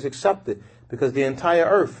prayer is accepted, because the entire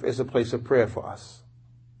earth is a place of prayer for us.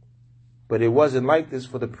 But it wasn't like this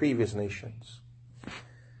for the previous nations.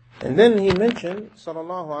 And then he mentioned,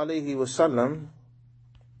 sallallahu alaihi wasallam,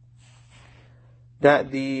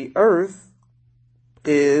 that the earth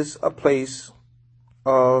is a place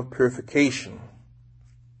of purification.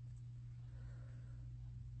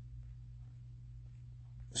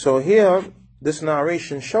 So here, this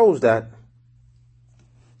narration shows that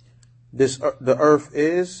the earth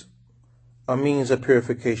is a means of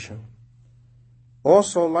purification.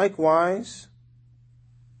 Also, likewise,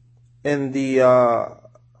 in the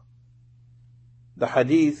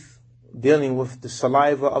hadith dealing with the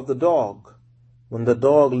saliva of the dog, when the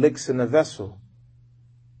dog licks in a vessel,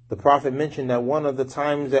 the Prophet mentioned that one of the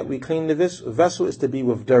times that we clean the vessel is to be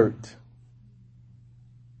with dirt.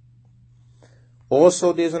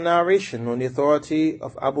 Also, there's a narration on the authority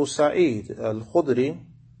of Abu Sa'id al-Khudri.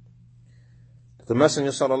 The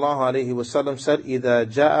Messenger sallallahu alayhi wa sallam said,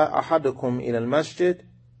 إِذَا جَاءَ أَحَدُكُمْ إِلَى الْمَسْجِدِ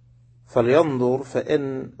فَلْيَنْظُرْ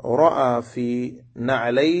فَإِنْ رَأَى فِي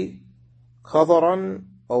نَعْلَيْهِ خَضَرًا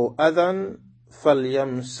أَوْ أَذًى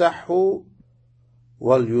فَلْيَمْسَحْهُ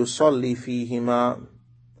وَلْيُصَلِّ فِيهِمَا.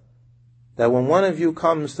 That when one of you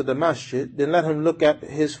comes to the masjid, then let him look at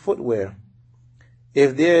his footwear.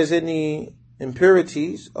 If there is any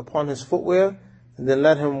impurities upon his footwear, then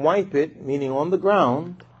let him wipe it, meaning on the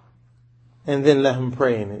ground, and then let him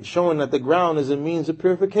pray in it, showing that the ground is a means of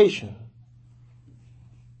purification.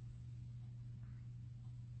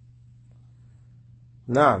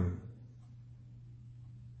 Naam.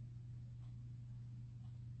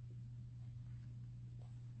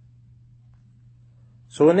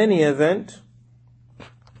 So in any event,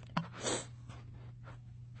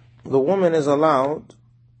 the woman is allowed,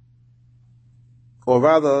 or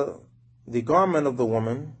rather the garment of the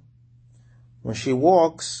woman, when she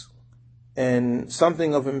walks and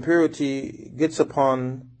something of impurity gets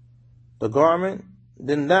upon the garment,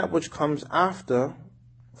 then that which comes after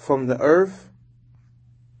from the earth,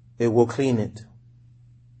 it will clean it.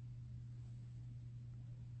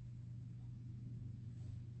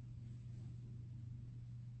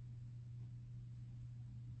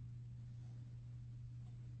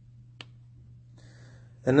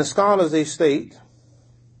 And the scholars, they state,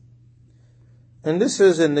 and this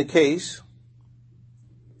is in the case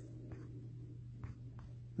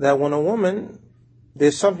that when a woman,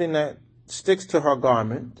 there's something that sticks to her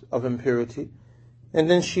garment of impurity,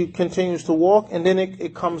 and then she continues to walk, and then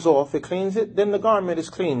it comes off, it cleans it, then the garment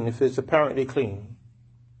is clean if it's apparently clean.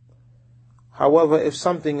 However, if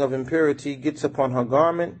something of impurity gets upon her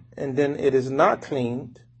garment, and then it is not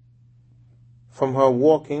cleaned from her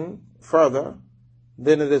walking further,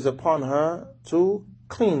 then it is upon her to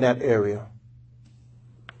clean that area.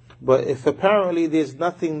 But if apparently there's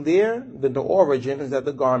nothing there, then the origin is that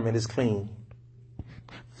the garment is clean.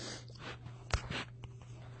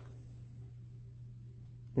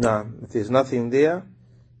 Now, if there's nothing there,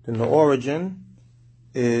 then the origin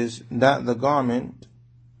is that the garment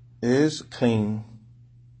is clean.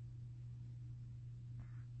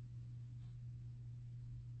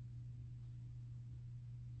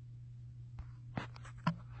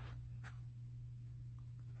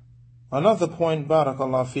 Another point,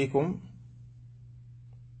 barakallahu feekum,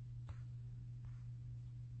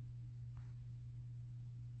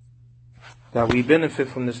 that we benefit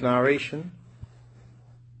from this narration,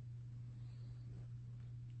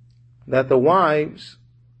 that the wives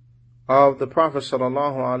of the Prophet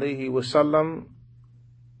sallallahu alaihi wasallam,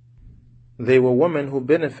 they were women who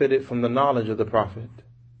benefited from the knowledge of the Prophet.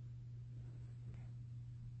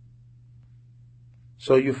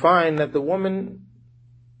 So you find that the woman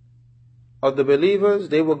of the believers,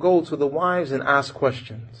 they would go to the wives and ask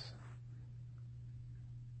questions,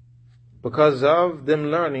 because of them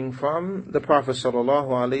learning from the Prophet sallallahu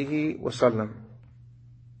alaihi wasallam.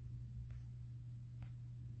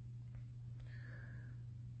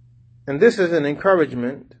 And this is an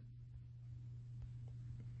encouragement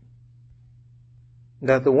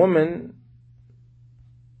that the women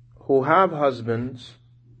who have husbands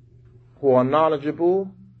who are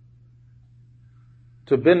knowledgeable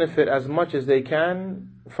to benefit as much as they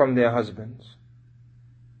can from their husbands,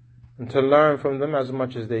 and to learn from them as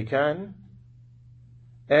much as they can,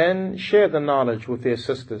 and share the knowledge with their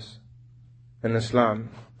sisters in Islam,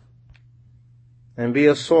 and be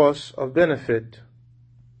a source of benefit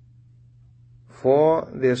for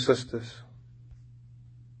their sisters.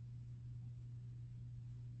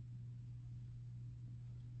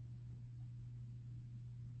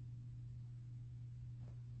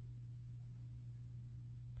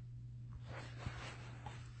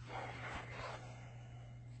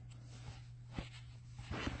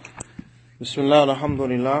 Bismillah,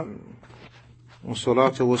 alhamdulillah, wa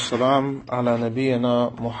salatu wa salam ala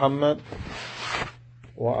nabiyyina Muhammad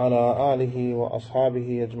wa ala alihi wa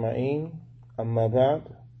ashabihi ajma'een, amma ba'd.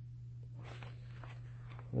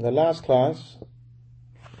 In the last class,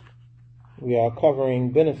 we are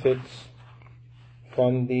covering benefits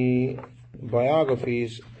from the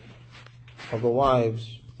biographies of the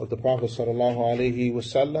wives of the Prophet sallallahu alaihi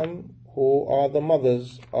wasallam, who are the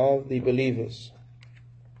mothers of the believers.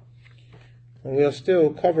 And we are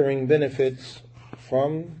still covering benefits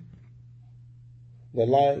from the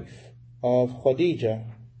life of Khadija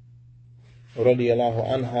radiyallahu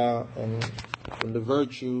anha, and from the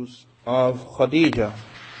virtues of Khadija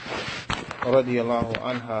radiyallahu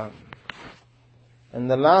anha. In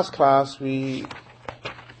the last class, we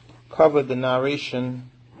covered the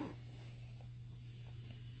narration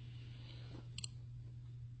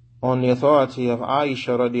on the authority of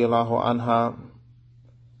Aisha radiyallahu anha.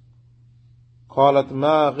 قالت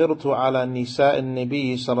ما غرت على النساء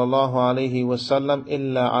النبي صلى الله عليه وسلم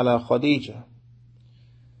إلا على خديجة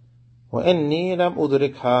وإني لم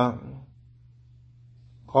أدركها.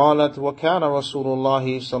 قالت وكان رسول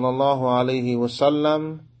الله صلى الله عليه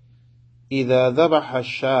وسلم إذا ذبح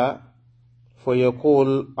الشاء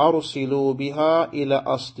فيقول أرسلوا بها إلى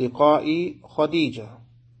أصدقاء خديجة.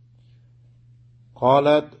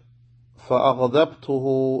 قالت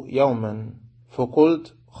فأغضبته يوما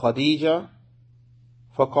فقلت خديجة،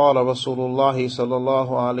 فقال رسول الله صلى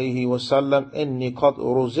الله عليه وسلم إني قد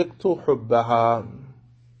رزقت حبها.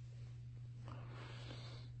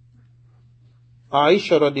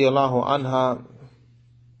 Aisha radiallahu anha,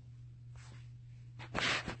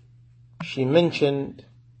 she mentioned,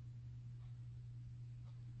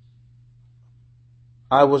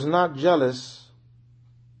 I was not jealous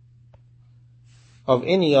of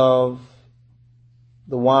any of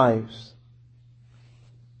the wives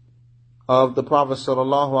of the Prophet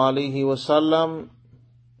sallallahu alaihi wasallam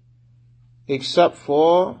except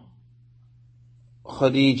for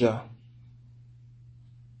Khadija.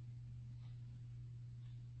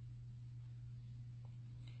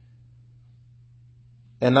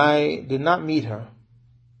 And I did not meet her.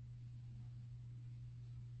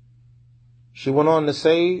 She went on to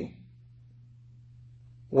say,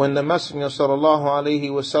 when the Messenger sallallahu alaihi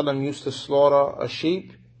wasallam used to slaughter a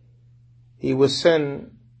sheep, he would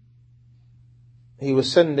send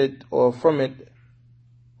it, or from it,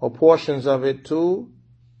 or portions of it, to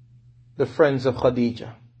the friends of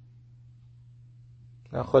Khadija.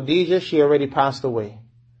 Now Khadija, she already passed away,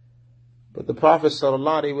 but the Prophet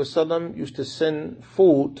ﷺ used to send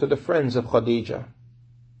food to the friends of Khadija.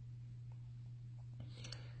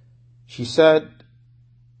 She said,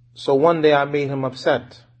 so one day I made him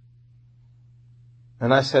upset,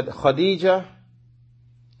 and I said, Khadija.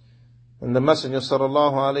 And the Messenger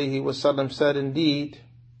sallallahu alaihi wasallam said, indeed,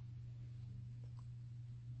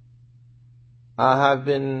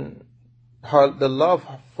 the love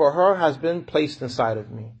for her has been placed inside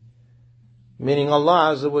of me. Meaning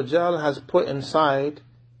Allah Azza wa Jal has put inside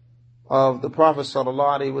of the Prophet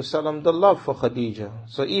sallallahu alaihi wasallam the love for Khadija.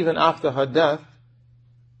 So even after her death,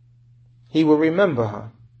 he will remember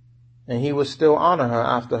her, and he will still honor her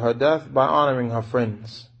after her death by honoring her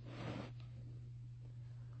friends.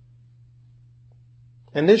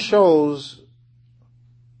 And this shows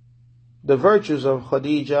the virtues of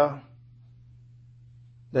Khadija,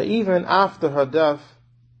 that even after her death,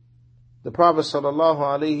 the Prophet sallallahu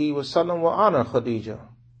alaihi wasallam will honor Khadija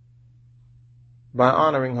by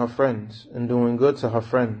honoring her friends and doing good to her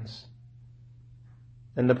friends.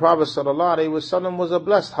 And the Prophet sallallahu alaihi wasallam was a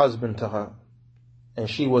blessed husband to her, and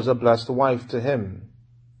she was a blessed wife to him.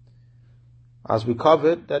 as we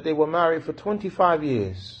covered, that they were married for 25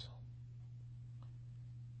 years.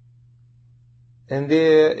 And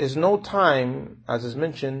there is no time, as is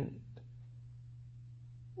mentioned,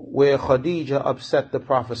 where Khadija upset the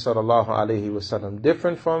Prophet sallallahu alaihi wasallam,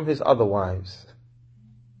 different from his other wives.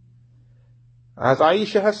 As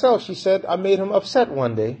Aisha herself, she said, I made him upset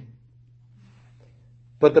one day.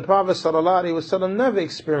 But the Prophet sallallahu alaihi wasallam never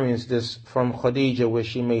experienced this from Khadija, where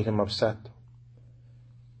she made him upset.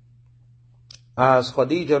 As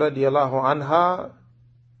Khadija radiallahu anha,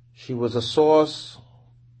 she was a source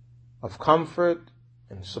of comfort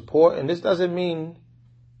and support. And this doesn't mean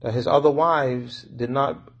that his other wives did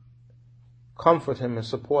not comfort him and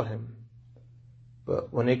support him.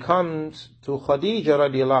 But when it comes to Khadija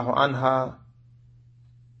radiallahu anha,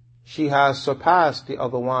 she has surpassed the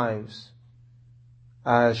other wives,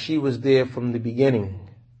 as she was there from the beginning.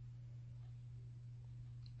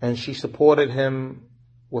 And she supported him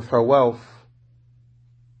with her wealth.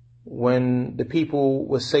 When the people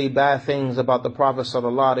would say bad things about the Prophet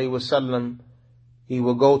sallallahu alaihi wasallam, he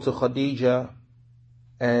would go to Khadija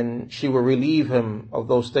and she would relieve him of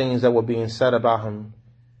those things that were being said about him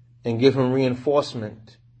and give him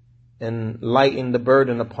reinforcement and lighten the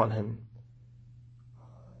burden upon him.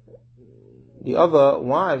 The other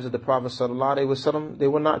wives of the Prophet sallallahu alaihi wasallam, they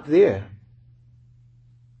were not there.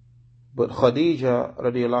 But Khadija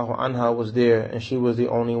radiallahu anha was there, and she was the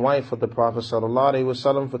only wife of the Prophet sallallahu alaihi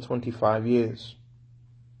wasallam for 25 years.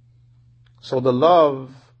 So the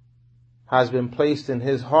love has been placed in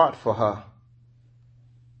his heart for her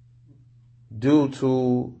due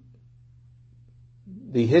to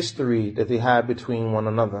the history that they had between one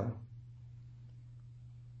another.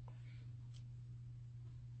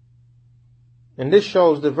 And this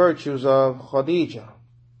shows the virtues of Khadija,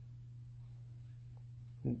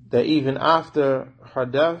 that even after her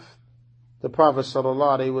death, the Prophet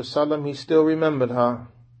sallallahu alaihi wasallam, he still remembered her.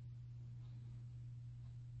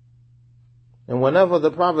 And whenever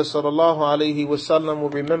the Prophet sallallahu alaihi wasallam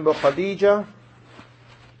would remember Khadija,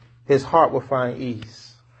 his heart would find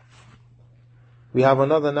ease. We have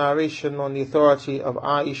another narration on the authority of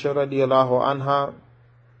Aisha radiallahu anha.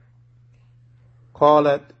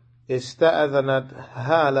 قالت استأذنت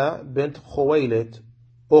هالة بنت خويلد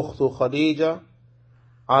أخت خديجة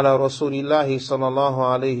على رسول الله صلى الله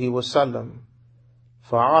عليه وسلم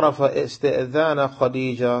فعرف استئذان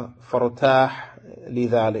خديجة فارتاح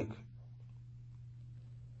لذلك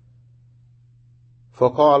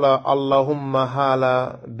فقال اللهم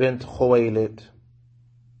هالة بنت خويلد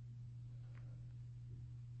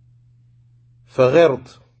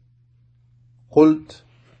فغرت قلت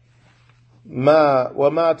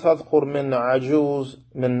وما تذكر من عجوز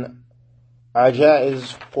من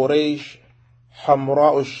عجائز قريش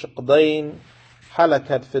حمراء الشقدين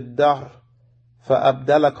حلكت في الدهر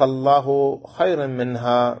فأبدلك الله خيرا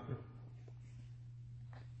منها.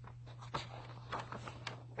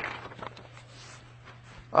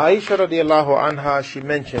 Aisha radiallahu anha, she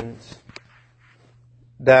mentions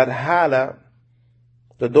that Hala,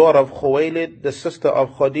 the daughter of Khuwaylid, the sister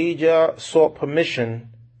of Khadija, sought permission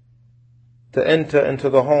to enter into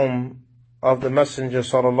the home of the Messenger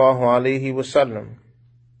sallallahu alaihi wasallam.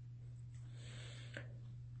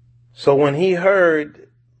 So when he heard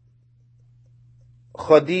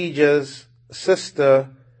Khadija's sister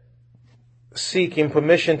seeking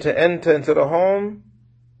permission to enter into the home,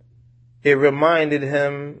 it reminded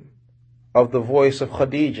him of the voice of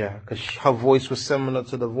Khadija, because her voice was similar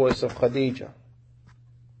to the voice of Khadija.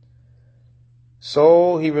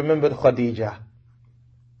 So he remembered Khadija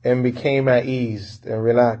and became at ease and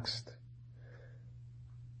relaxed.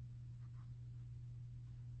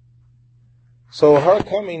 So her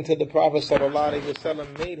coming to the Prophet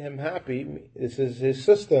ﷺ made him happy. This is his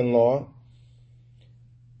sister-in-law.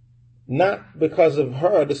 Not because of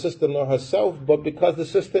her, the sister-in-law herself, but because the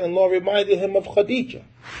sister-in-law reminded him of Khadija.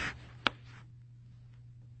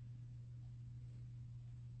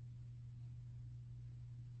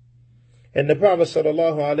 And the Prophet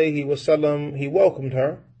ﷺ, he welcomed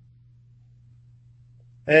her,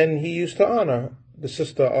 and he used to honor the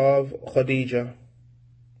sister of Khadija.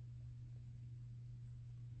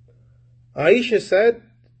 Aisha said,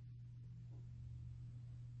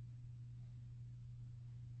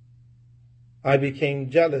 I became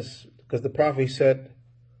jealous because the Prophet said,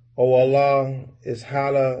 "Oh Allah, is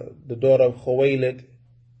Hala the daughter of Khuwaylid?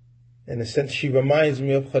 In a sense, she reminds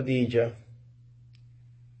me of Khadija."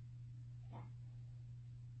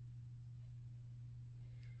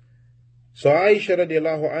 So Aisha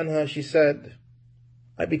radiallahu anha, she said,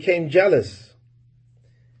 I became jealous.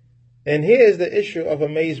 And here is the issue of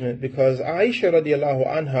amazement, because Aisha radiallahu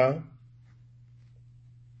anha,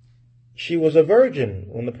 she was a virgin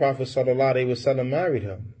when the Prophet ﷺ married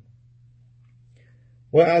her.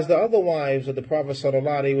 Whereas the other wives of the Prophet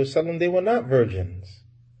ﷺ, they were not virgins.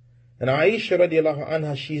 And Aisha radiallahu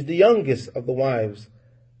anha, she's the youngest of the wives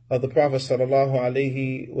of the Prophet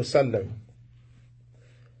ﷺ.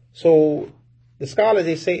 So the scholars,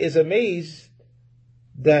 they say, is amazed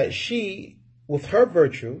that she, with her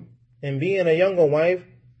virtue and being a younger wife,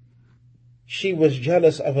 she was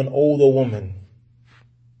jealous of an older woman.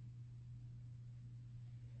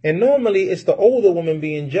 And normally it's the older woman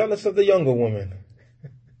being jealous of the younger woman.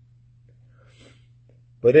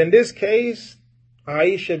 But in this case,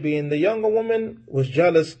 Aisha, being the younger woman, was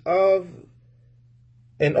jealous of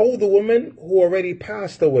an older woman who already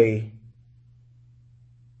passed away.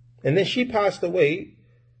 And then she passed away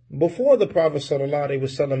before the Prophet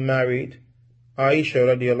ﷺ married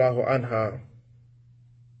Aisha radiallahu anha.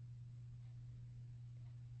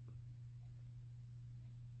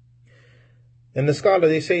 And the scholar,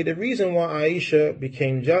 they say the reason why Aisha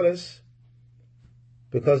became jealous,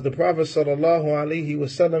 because the Prophet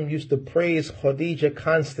ﷺ used to praise Khadija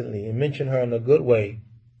constantly and mention her in a good way.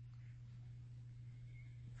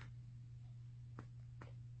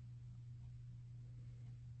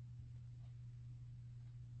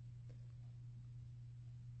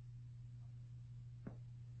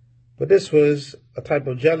 But this was a type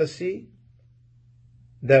of jealousy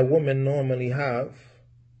that women normally have.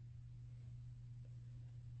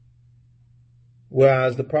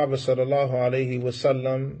 Whereas the Prophet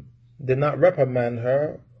ﷺ did not reprimand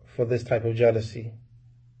her for this type of jealousy.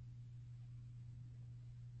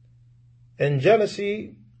 And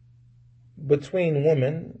jealousy between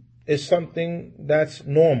women is something that's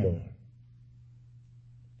normal,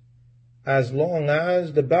 as long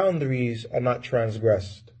as the boundaries are not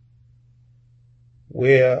transgressed,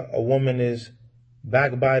 where a woman is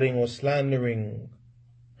backbiting or slandering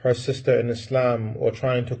her sister in Islam or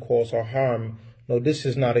trying to cause her harm. No, this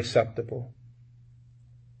is not acceptable.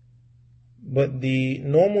 But the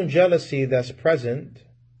normal jealousy that's present,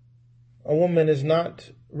 a woman is not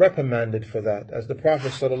reprimanded for that, as the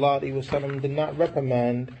Prophet ﷺ did not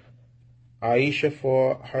reprimand Aisha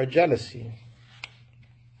for her jealousy.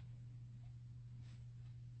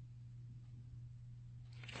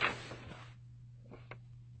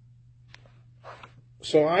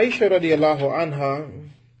 So Aisha radiallahu anha,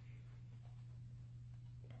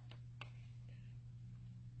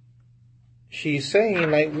 she's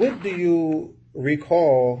saying, like, what do you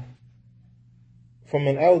recall from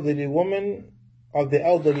an elderly woman, of the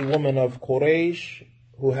elderly woman of Quraysh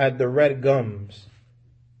who had the red gums,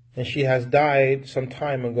 and she has died some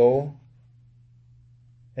time ago,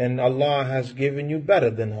 and Allah has given you better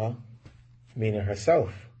than her, meaning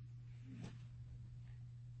herself.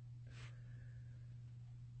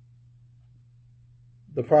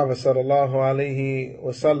 The Prophet sallallahu alaihi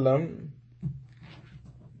wasallam,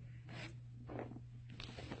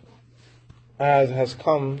 as has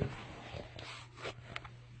come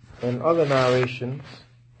in other narrations,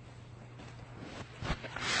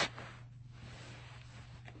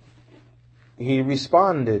 he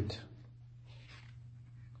responded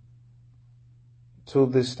to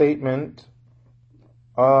the statement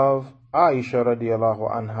of Aisha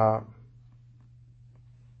radiallahu anha.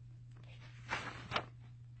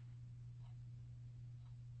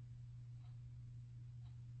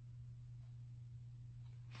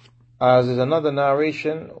 As is another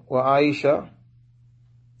narration where Aisha,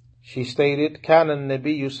 she stated, كان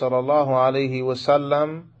النبي صلى الله عليه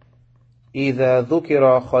وسلم إذا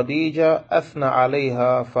ذكر خديجة أثنى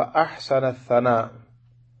عليها فأحسن الثناء.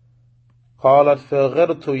 قالت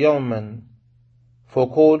فغرت يوما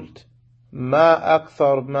فقلت ما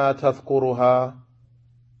أكثر ما تذكرها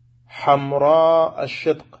حمراء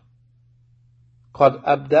الشدق قد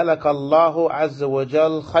أبدلك الله عز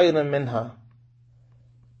وجل خيرا منها.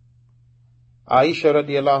 Aisha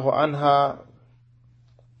radiallahu anha,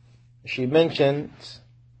 she mentioned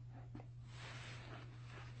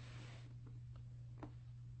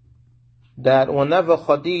that whenever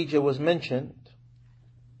Khadija was mentioned,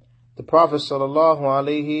 the Prophet sallallahu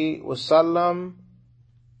alaihi wasallam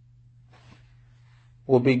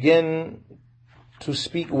will begin to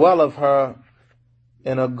speak well of her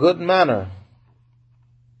in a good manner.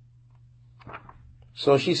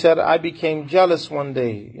 So she said, I became jealous one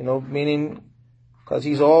day, meaning because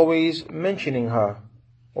he's always mentioning her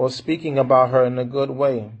or speaking about her in a good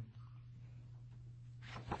way.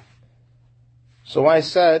 So I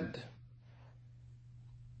said,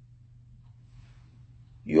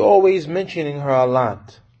 you're always mentioning her a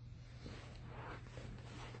lot.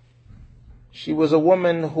 she was a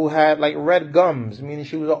woman who had like red gums, meaning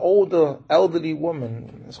she was an older, elderly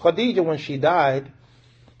woman. Khadija, when she died,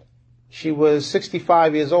 she was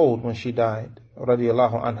 65 years old when she died,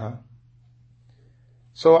 radiyallahu anha.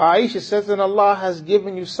 So Aisha says that Allah has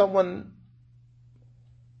given you someone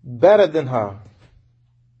better than her.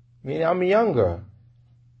 Meaning I'm younger.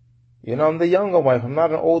 I'm the younger wife. I'm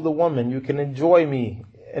not an older woman. You can enjoy me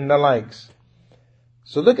and the likes.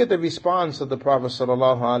 So look at the response of the Prophet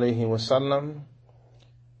sallallahu alaihi wasallam.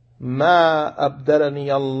 Ma abdalani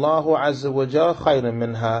Allahu azza wa jalla khayran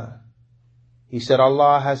minha. He said,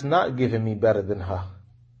 Allah has not given me better than her.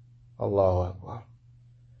 Allahu Akbar.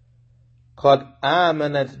 قد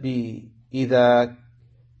آمنت بي إذا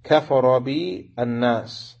كفر بي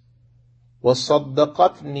الناس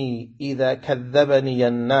وصدقتني إذا كذبني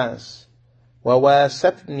الناس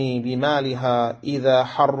وواستني بمالها إذا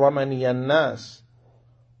حرمني الناس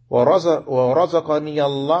ورزقني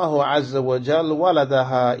الله عز وجل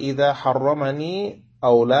ولدها إذا حرمني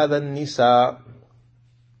أولاد النساء.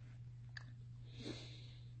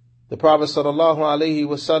 The Prophet sallallahu alaihi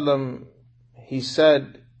wasallam, he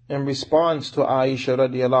said in response to Aisha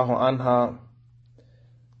radiallahu anha,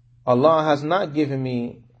 Allah has not given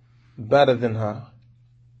me better than her,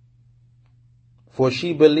 for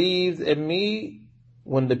she believed in me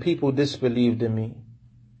when the people disbelieved in me,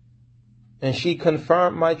 and she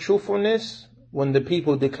confirmed my truthfulness when the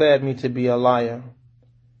people declared me to be a liar,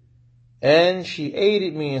 and she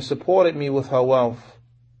aided me and supported me with her wealth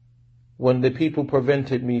when the people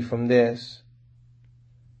prevented me from theirs.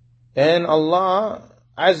 And Allah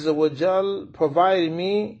Azza wa Jal provided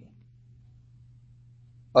me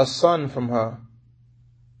a son from her,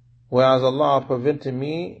 whereas Allah prevented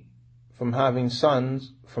me from having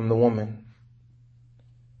sons from the woman.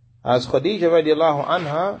 As Khadija radiallahu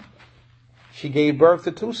anha, she gave birth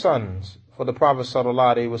to two sons for the Prophet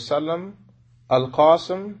sallallahu alaihi wasallam,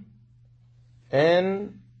 Al-Qasim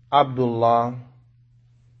and Abdullah.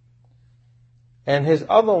 And his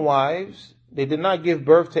other wives, they did not give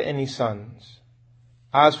birth to any sons.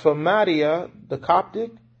 As for Maria, the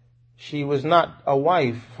Coptic, she was not a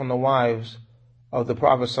wife from the wives of the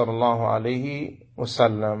Prophet sallallahu alaihi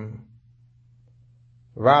wasallam.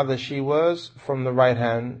 Rather, she was from the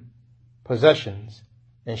right-hand possessions,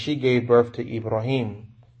 and she gave birth to Ibrahim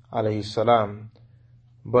alayhi salam.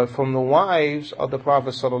 But from the wives of the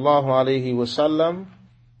Prophet sallallahu alaihi wasallam,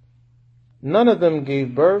 none of them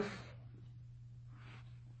gave birth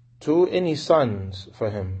to any sons for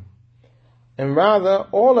him. And rather,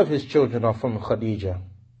 all of his children are from Khadija.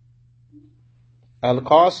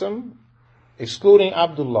 Al-Qasim, excluding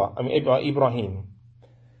Ibrahim.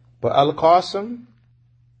 But Al-Qasim,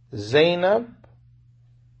 Zainab,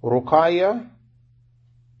 Ruqayya,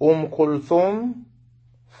 Kulthum,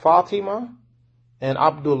 Fatima, and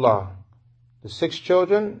Abdullah. The 6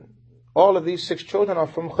 children, all of these 6 children are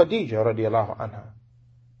from Khadija radiallahu anha.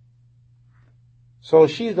 So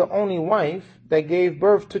she's the only wife that gave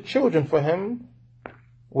birth to children for him,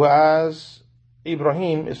 whereas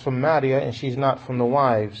Ibrahim is from Maria and she's not from the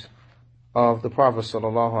wives of the Prophet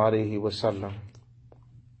sallallahu alaihi wasallam.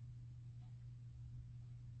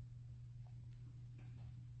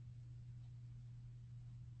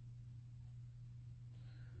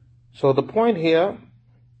 So the point here,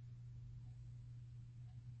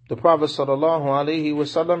 the Prophet sallallahu alaihi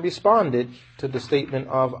wasallam responded to the statement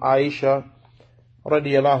of Aisha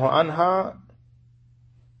radiyallahu anha,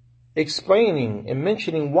 explaining and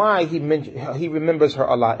mentioning why he remembers her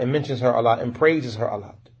a lot and mentions her a lot and praises her a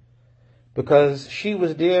lot. Because she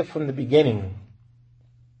was there from the beginning,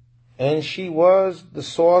 and she was the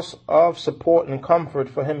source of support and comfort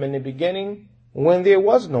for him in the beginning when there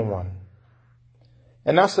was no one.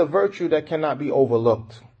 And that's a virtue that cannot be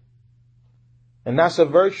overlooked. And that's a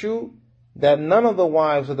virtue that none of the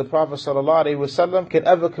wives of the Prophet ﷺ can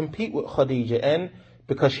ever compete with Khadija in,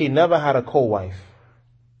 because she never had a co-wife.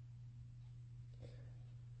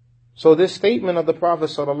 So this statement of the Prophet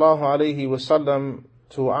ﷺ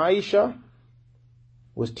to Aisha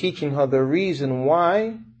was teaching her the reason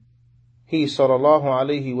why he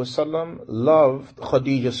ﷺ loved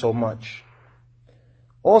Khadija so much.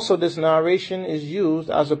 Also, this narration is used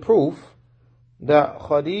as a proof that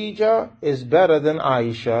Khadija is better than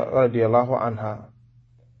Aisha radiallahu anha.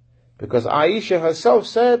 Because Aisha herself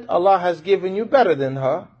said, Allah has given you better than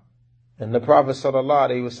her. And the Prophet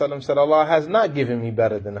ﷺ said, Allah has not given me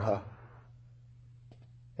better than her.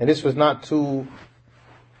 And this was not to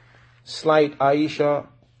slight Aisha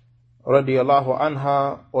radiallahu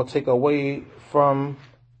anha or take away from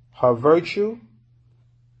her virtue,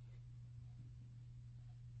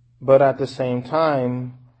 but at the same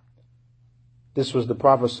time This was the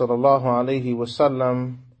Prophet sallallahu alaihi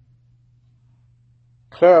wasallam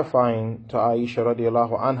clarifying to Aisha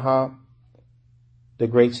radiallahu anha the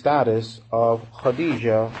great status of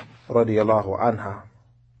Khadija radiallahu anha.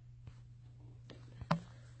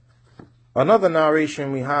 Another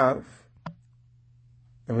narration we have,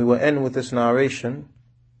 and we will end with this narration,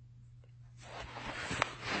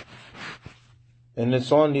 and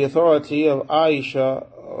it's on the authority of Aisha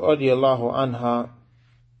radiallahu anha.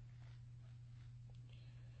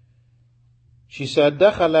 She said,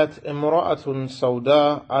 دخلت امرأة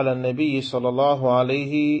سوداء على النبي صلى الله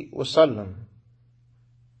عليه وسلم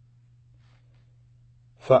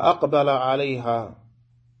فأقبل عليها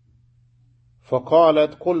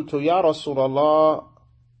فقالت قلت يا رسول الله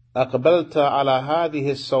أقبلت على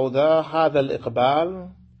هذه السوداء هذا الإقبال؟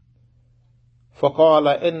 فقال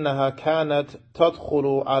إنها كانت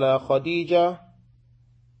تدخل على خديجة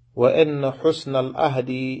وإن حسن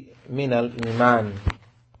الأهد من الإيمان.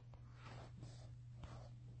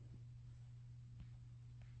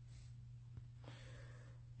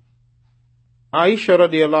 Aisha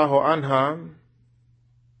radiallahu anha,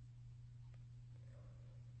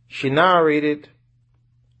 she narrated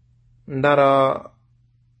that a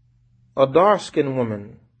dark-skinned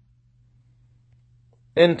woman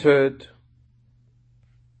entered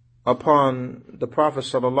upon the Prophet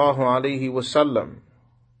sallallahu alaihi wasallam,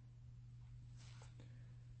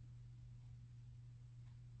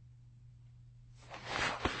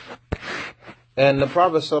 and the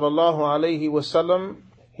Prophet sallallahu alaihi wasallam,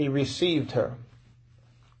 he received her,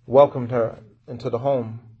 welcomed her into the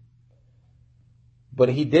home, but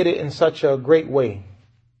he did it in such a great way,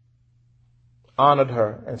 honored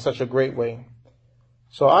her in such a great way.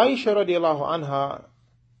 So Aisha radiallahu anha,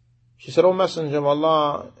 she said, "O Messenger of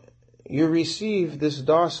Allah, you received this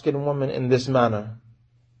dark-skinned woman in this manner.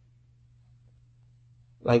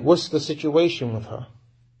 Like, what's the situation with her?"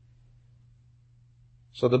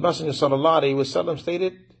 So the Messenger sallallahu alaihi wasallam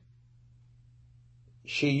stated,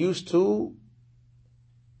 she used to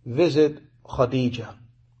visit Khadija.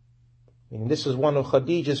 And this is one of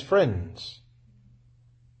Khadija's friends.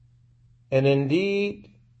 And indeed,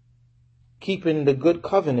 keeping the good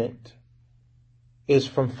covenant is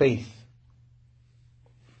from faith.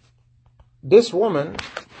 This woman,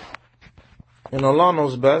 and Allah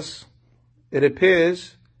knows best, it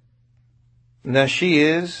appears that she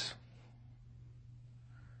is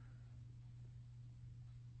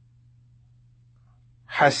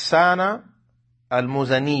Hassana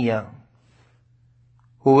al-Muzaniyya,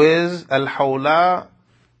 who is al-Hawla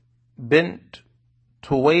bint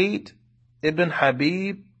Tuwayd ibn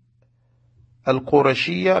Habib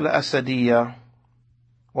al-Qurashiyya al-Asadiyya.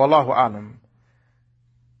 Wallahu a'lam.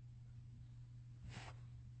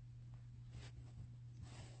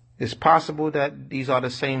 It's possible that these are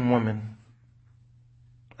the same women,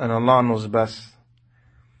 and Allah knows best.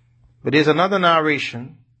 But there's another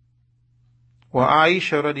narration where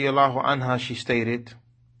Aisha radiallahu anha, she stated,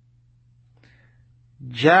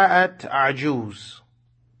 جاءت عجوز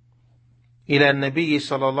إلى النبي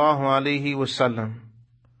صلى الله عليه وسلم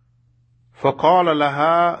فقال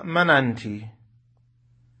لها من أنت؟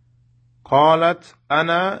 قالت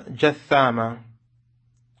أنا جثامة.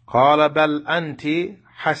 قال بل أنت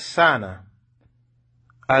حسانة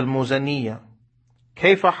المزنية.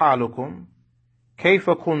 كيف حالكم؟ كيف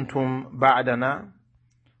كنتم بعدنا؟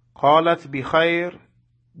 قالت بخير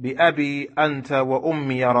بأبي أنت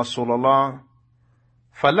وأمي يا رسول الله.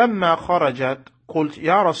 فلما خرجت قلت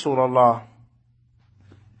يا رسول الله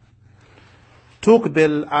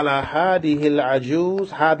تقبل على هذه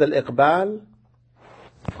العجوز هذا الإقبال؟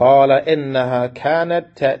 قال إنها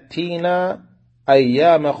كانت تأتينا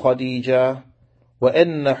أيام خديجة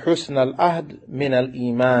وإن حسن العهد من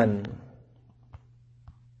الإيمان.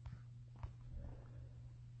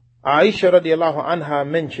 Aisha radiallahu anha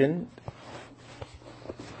mentioned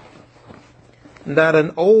that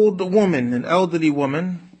an old woman, an elderly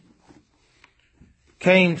woman,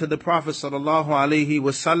 came to the Prophet sallallahu alaihi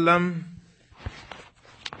wasallam,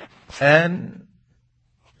 and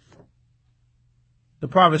the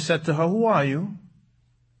Prophet said to her, "Who are you?"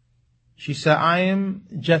 She said, "I am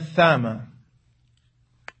Jathama."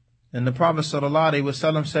 And the Prophet sallallahu alaihi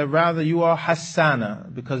wasallam said, "Rather, you are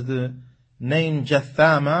Hassana," because the name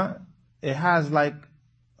Jathama, it has like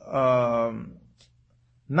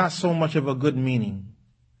not so much of a good meaning.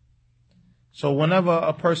 So whenever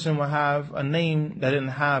a person would have a name that didn't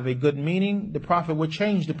have a good meaning, the Prophet would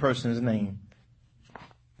change the person's name.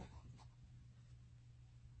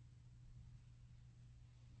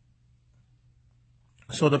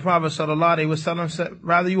 So the Prophet sallallahu alaihi wasallam said,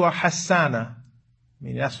 "Rather, you are Hassana." I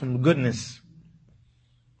mean, that's from goodness.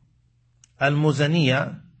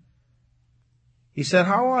 al-Muzaniyah, he said,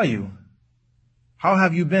 how are you? How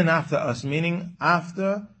have you been after us? Meaning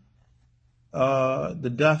after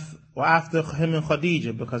the death, or after him and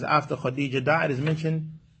Khadija, because after Khadija died, it's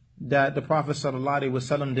mentioned that the Prophet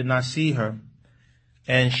ﷺ did not see her,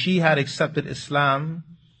 and she had accepted Islam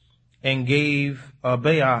and gave a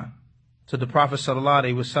bay'ah to the Prophet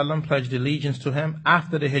ﷺ, pledged allegiance to him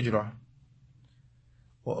after the hijrah.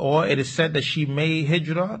 Or it is said that she made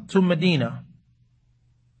hijrah to Medina,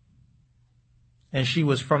 and she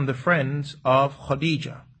was from the friends of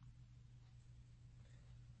Khadija.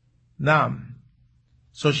 Now,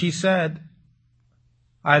 so she said,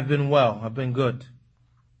 I've been well, I've been good,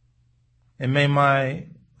 and may my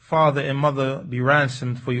father and mother be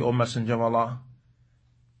ransomed for you, O Messenger of Allah.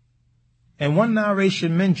 And one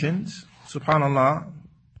narration mentions, subhanallah,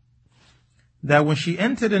 that when she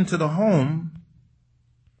entered into the home,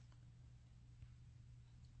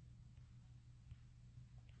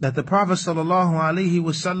 that the Prophet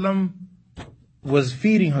ﷺ was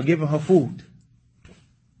feeding her, giving her food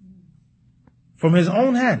from his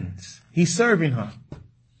own hands. He's serving her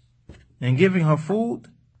and giving her food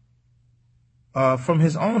from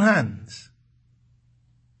his own hands.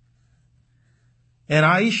 And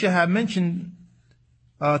Aisha had mentioned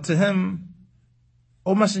to him,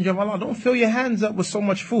 O Messenger of Allah, don't fill your hands up with so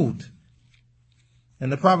much food.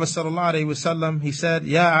 And the Prophet ﷺ, he said,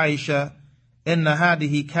 Ya Aisha, inna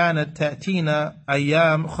hadihi kanat ta'tina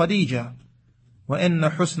ayyam Khadija, wa inna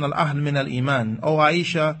husn al-ahl min al-iman. O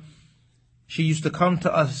Aisha, she used to come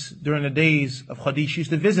to us during the days of Khadija. She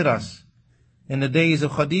used to visit us in the days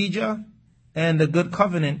of Khadija, and the good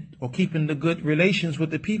covenant, or keeping the good relations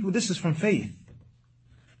with the people, this is from faith.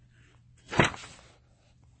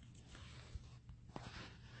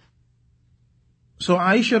 So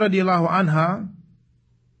Aisha radiallahu anha,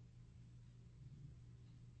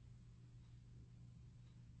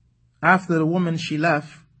 after the woman she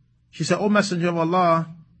left, she said, O Messenger of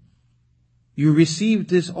Allah, you received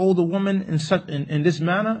this older woman in this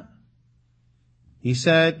manner? He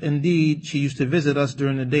said, indeed, she used to visit us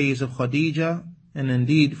during the days of Khadija, and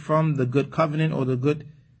indeed from the good covenant or the good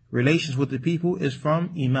relations with the people is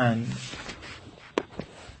from Iman.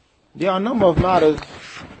 There are a number of matters,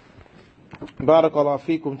 barakallahu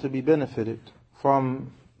feekum, to be benefited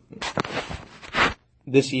from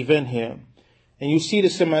this event here. And you see the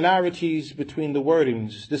similarities between the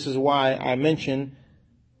wordings. This is why I mentioned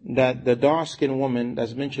that the dark-skinned woman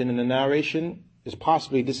that's mentioned in the narration is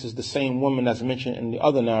possibly this is the same woman that's mentioned in the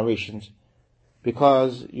other narrations,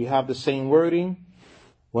 because you have the same wording.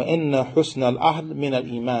 وَإِنَّ حُسْنَ الْأَهْلِ مِنَ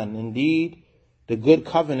الْإِيمَانِ. Indeed, the good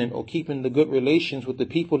covenant or keeping the good relations with the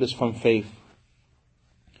people is from faith.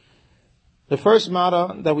 The first matter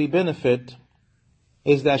that we benefit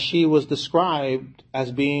is that she was described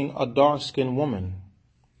as being a dark-skinned woman.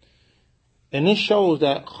 And this shows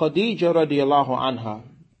that Khadija radiallahu anha,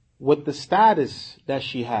 with the status that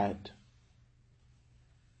she had,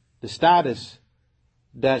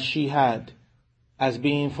 as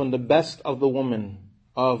being from the best of the women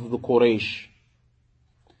of the Quraysh,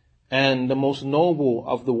 and the most noble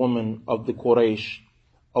of the women of the Quraysh,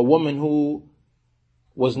 a woman who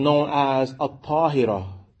was known as al-Tahira,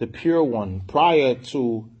 the pure one, prior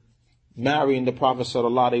to marrying the Prophet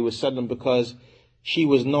ﷺ, because she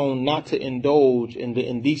was known not to indulge in the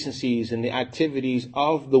indecencies and the activities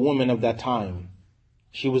of the women of that time.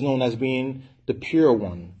 She was known as being the pure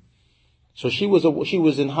one. So she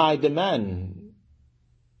was in high demand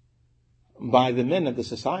by the men of the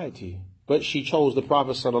society. But she chose the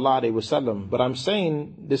Prophet ﷺ. But I'm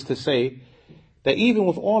saying this to say that even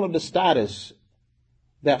with all of the status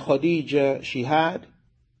that Khadija she had,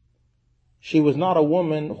 she was not a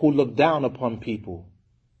woman who looked down upon people,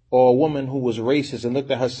 or a woman who was racist and looked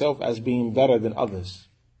at herself as being better than others.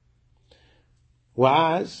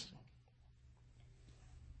 Whereas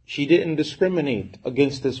she didn't discriminate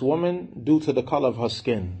against this woman due to the color of her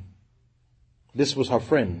skin. This was her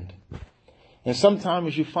friend. And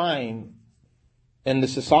sometimes you find in the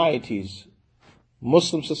societies,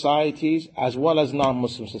 Muslim societies as well as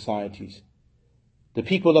non-Muslim societies, the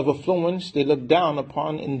people of affluence, they look down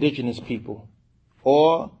upon indigenous people,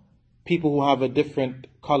 or people who have a different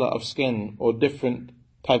color of skin or different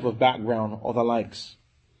type of background or the likes.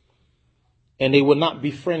 And they will not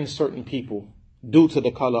befriend certain people due to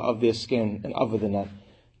the color of their skin and other than that.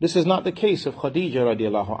 This is not the case of Khadija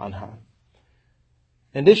radiallahu anha.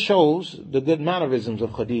 And this shows the good mannerisms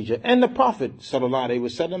of Khadija and the Prophet sallallahu alaihi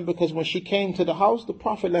wasallam, because when she came to the house, the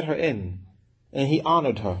Prophet let her in and he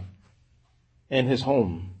honored her in his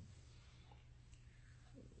home.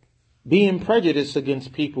 being prejudiced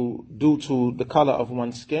against people due to the color of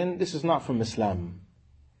one's skin, this is not from Islam.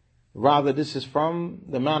 Rather, this is from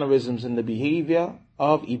the mannerisms and the behavior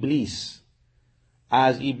of Iblis.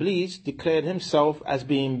 As Iblis declared himself as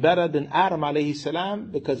being better than Adam alayhi salam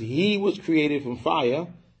because he was created from fire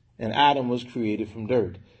and Adam was created from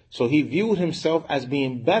dirt. So he viewed himself as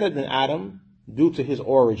being better than Adam due to his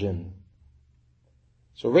origin.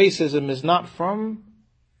 So racism is not from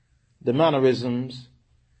the mannerisms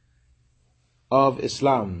of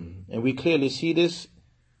Islam. And we clearly see this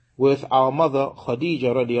with our mother Khadija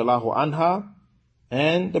radiallahu anha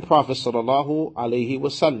and the Prophet sallallahu alayhi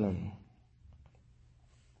wasallam.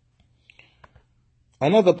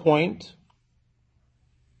 Another point,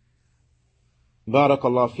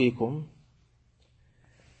 barakallahu feekum,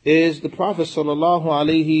 is the Prophet sallallahu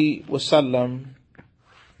alayhi wasallam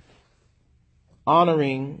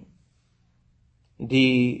honoring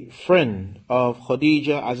the friend of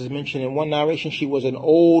Khadija. As is mentioned in one narration, she was an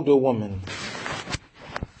older woman.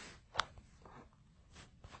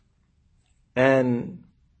 And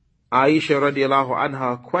Aisha radiallahu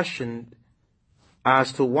anha questioned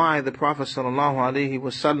as to why the Prophet sallallahu alaihi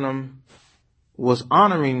wasallam was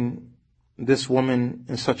honoring this woman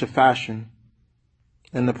in such a fashion.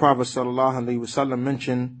 And the Prophet sallallahu alaihi wasallam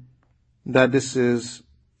mentioned that this is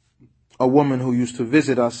a woman who used to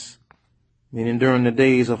visit us, meaning during the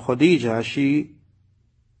days of Khadija. She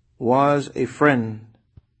was a friend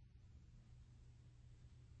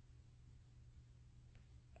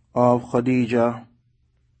of Khadija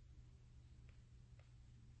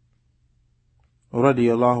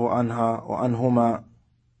radiyallahu anha wa anhuma.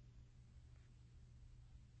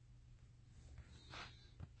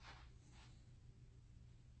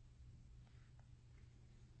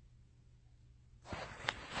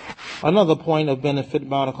 Another point of benefit,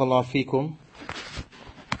 barakallahu feekum,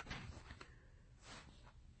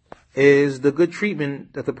 is the good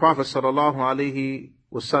treatment that the Prophet sallallahu alaihi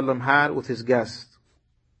wasallam had with his guests.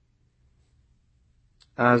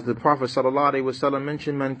 As the Prophet sallallahu alaihi wasallam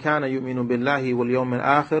mentioned, "Man kana yu'minu billahi wal yawmil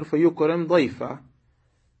akhir fayukrim dayfa,"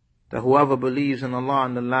 that whoever believes in Allah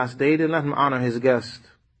and the last day, then let him honor his guest.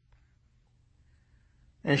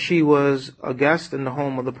 And she was a guest in the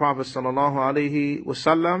home of the Prophet sallallahu alaihi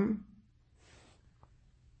wasallam,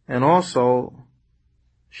 and also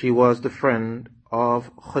she was the friend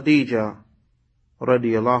of Khadija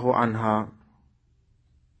radiyallahu anha.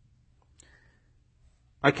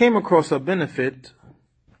 I came across a benefit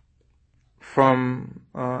from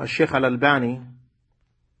Shaykh al-Albani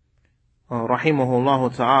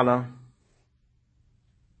rahimahullah ta'ala,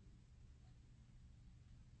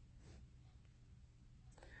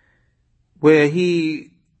 where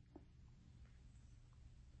he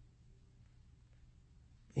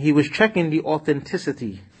was checking the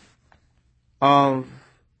authenticity of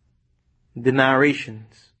the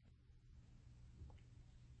narrations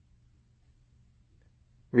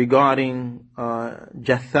regarding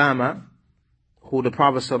Jathama, who the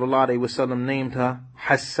Prophet ﷺ named her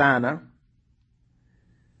Hassana.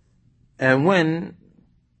 And when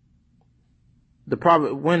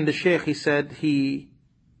the Shaykh, he said he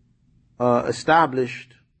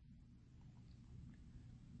established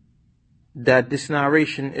that this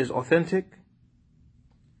narration is authentic,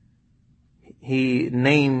 he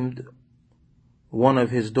named one of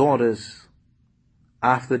his daughters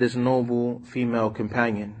after this noble female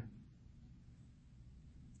companion.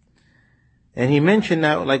 And he mentioned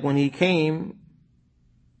that, like, when he came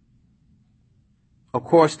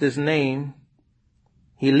across this name,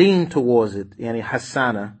 he leaned towards it, yani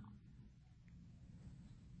Hassana.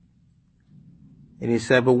 And he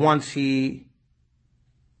said, but once he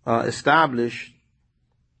established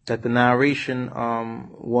that the narration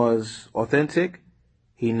was authentic,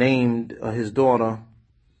 he named his daughter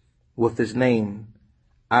with this name,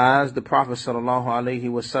 as the Prophet sallallahu alaihi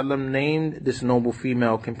wasallam named this noble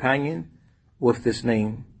female companion with this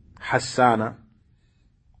name, Hassana.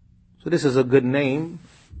 So this is a good name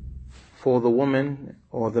for the woman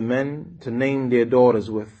or the men to name their daughters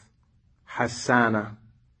with, Hassana.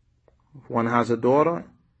 If one has a daughter,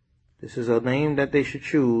 this is a name that they should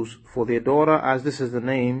choose for their daughter, as this is the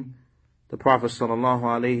name the Prophet sallallahu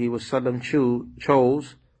alaihi wasallam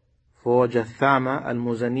chose for Jathama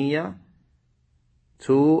al-Muzaniya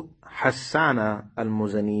to Hassana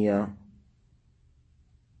al-Muzaniya.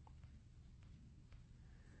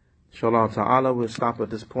 Inshallah ta'ala, we'll stop at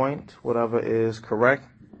this point. Whatever is correct,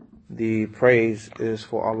 the praise is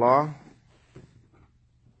for Allah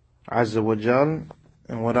Azza wa Jal,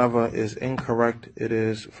 and whatever is incorrect, it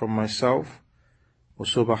is from myself. Wa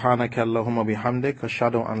subhanaka Allahumma bihamdik,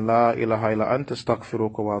 ashhadu an la ilaha illa anta,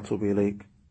 astaghfiruka wa atubu ilayk.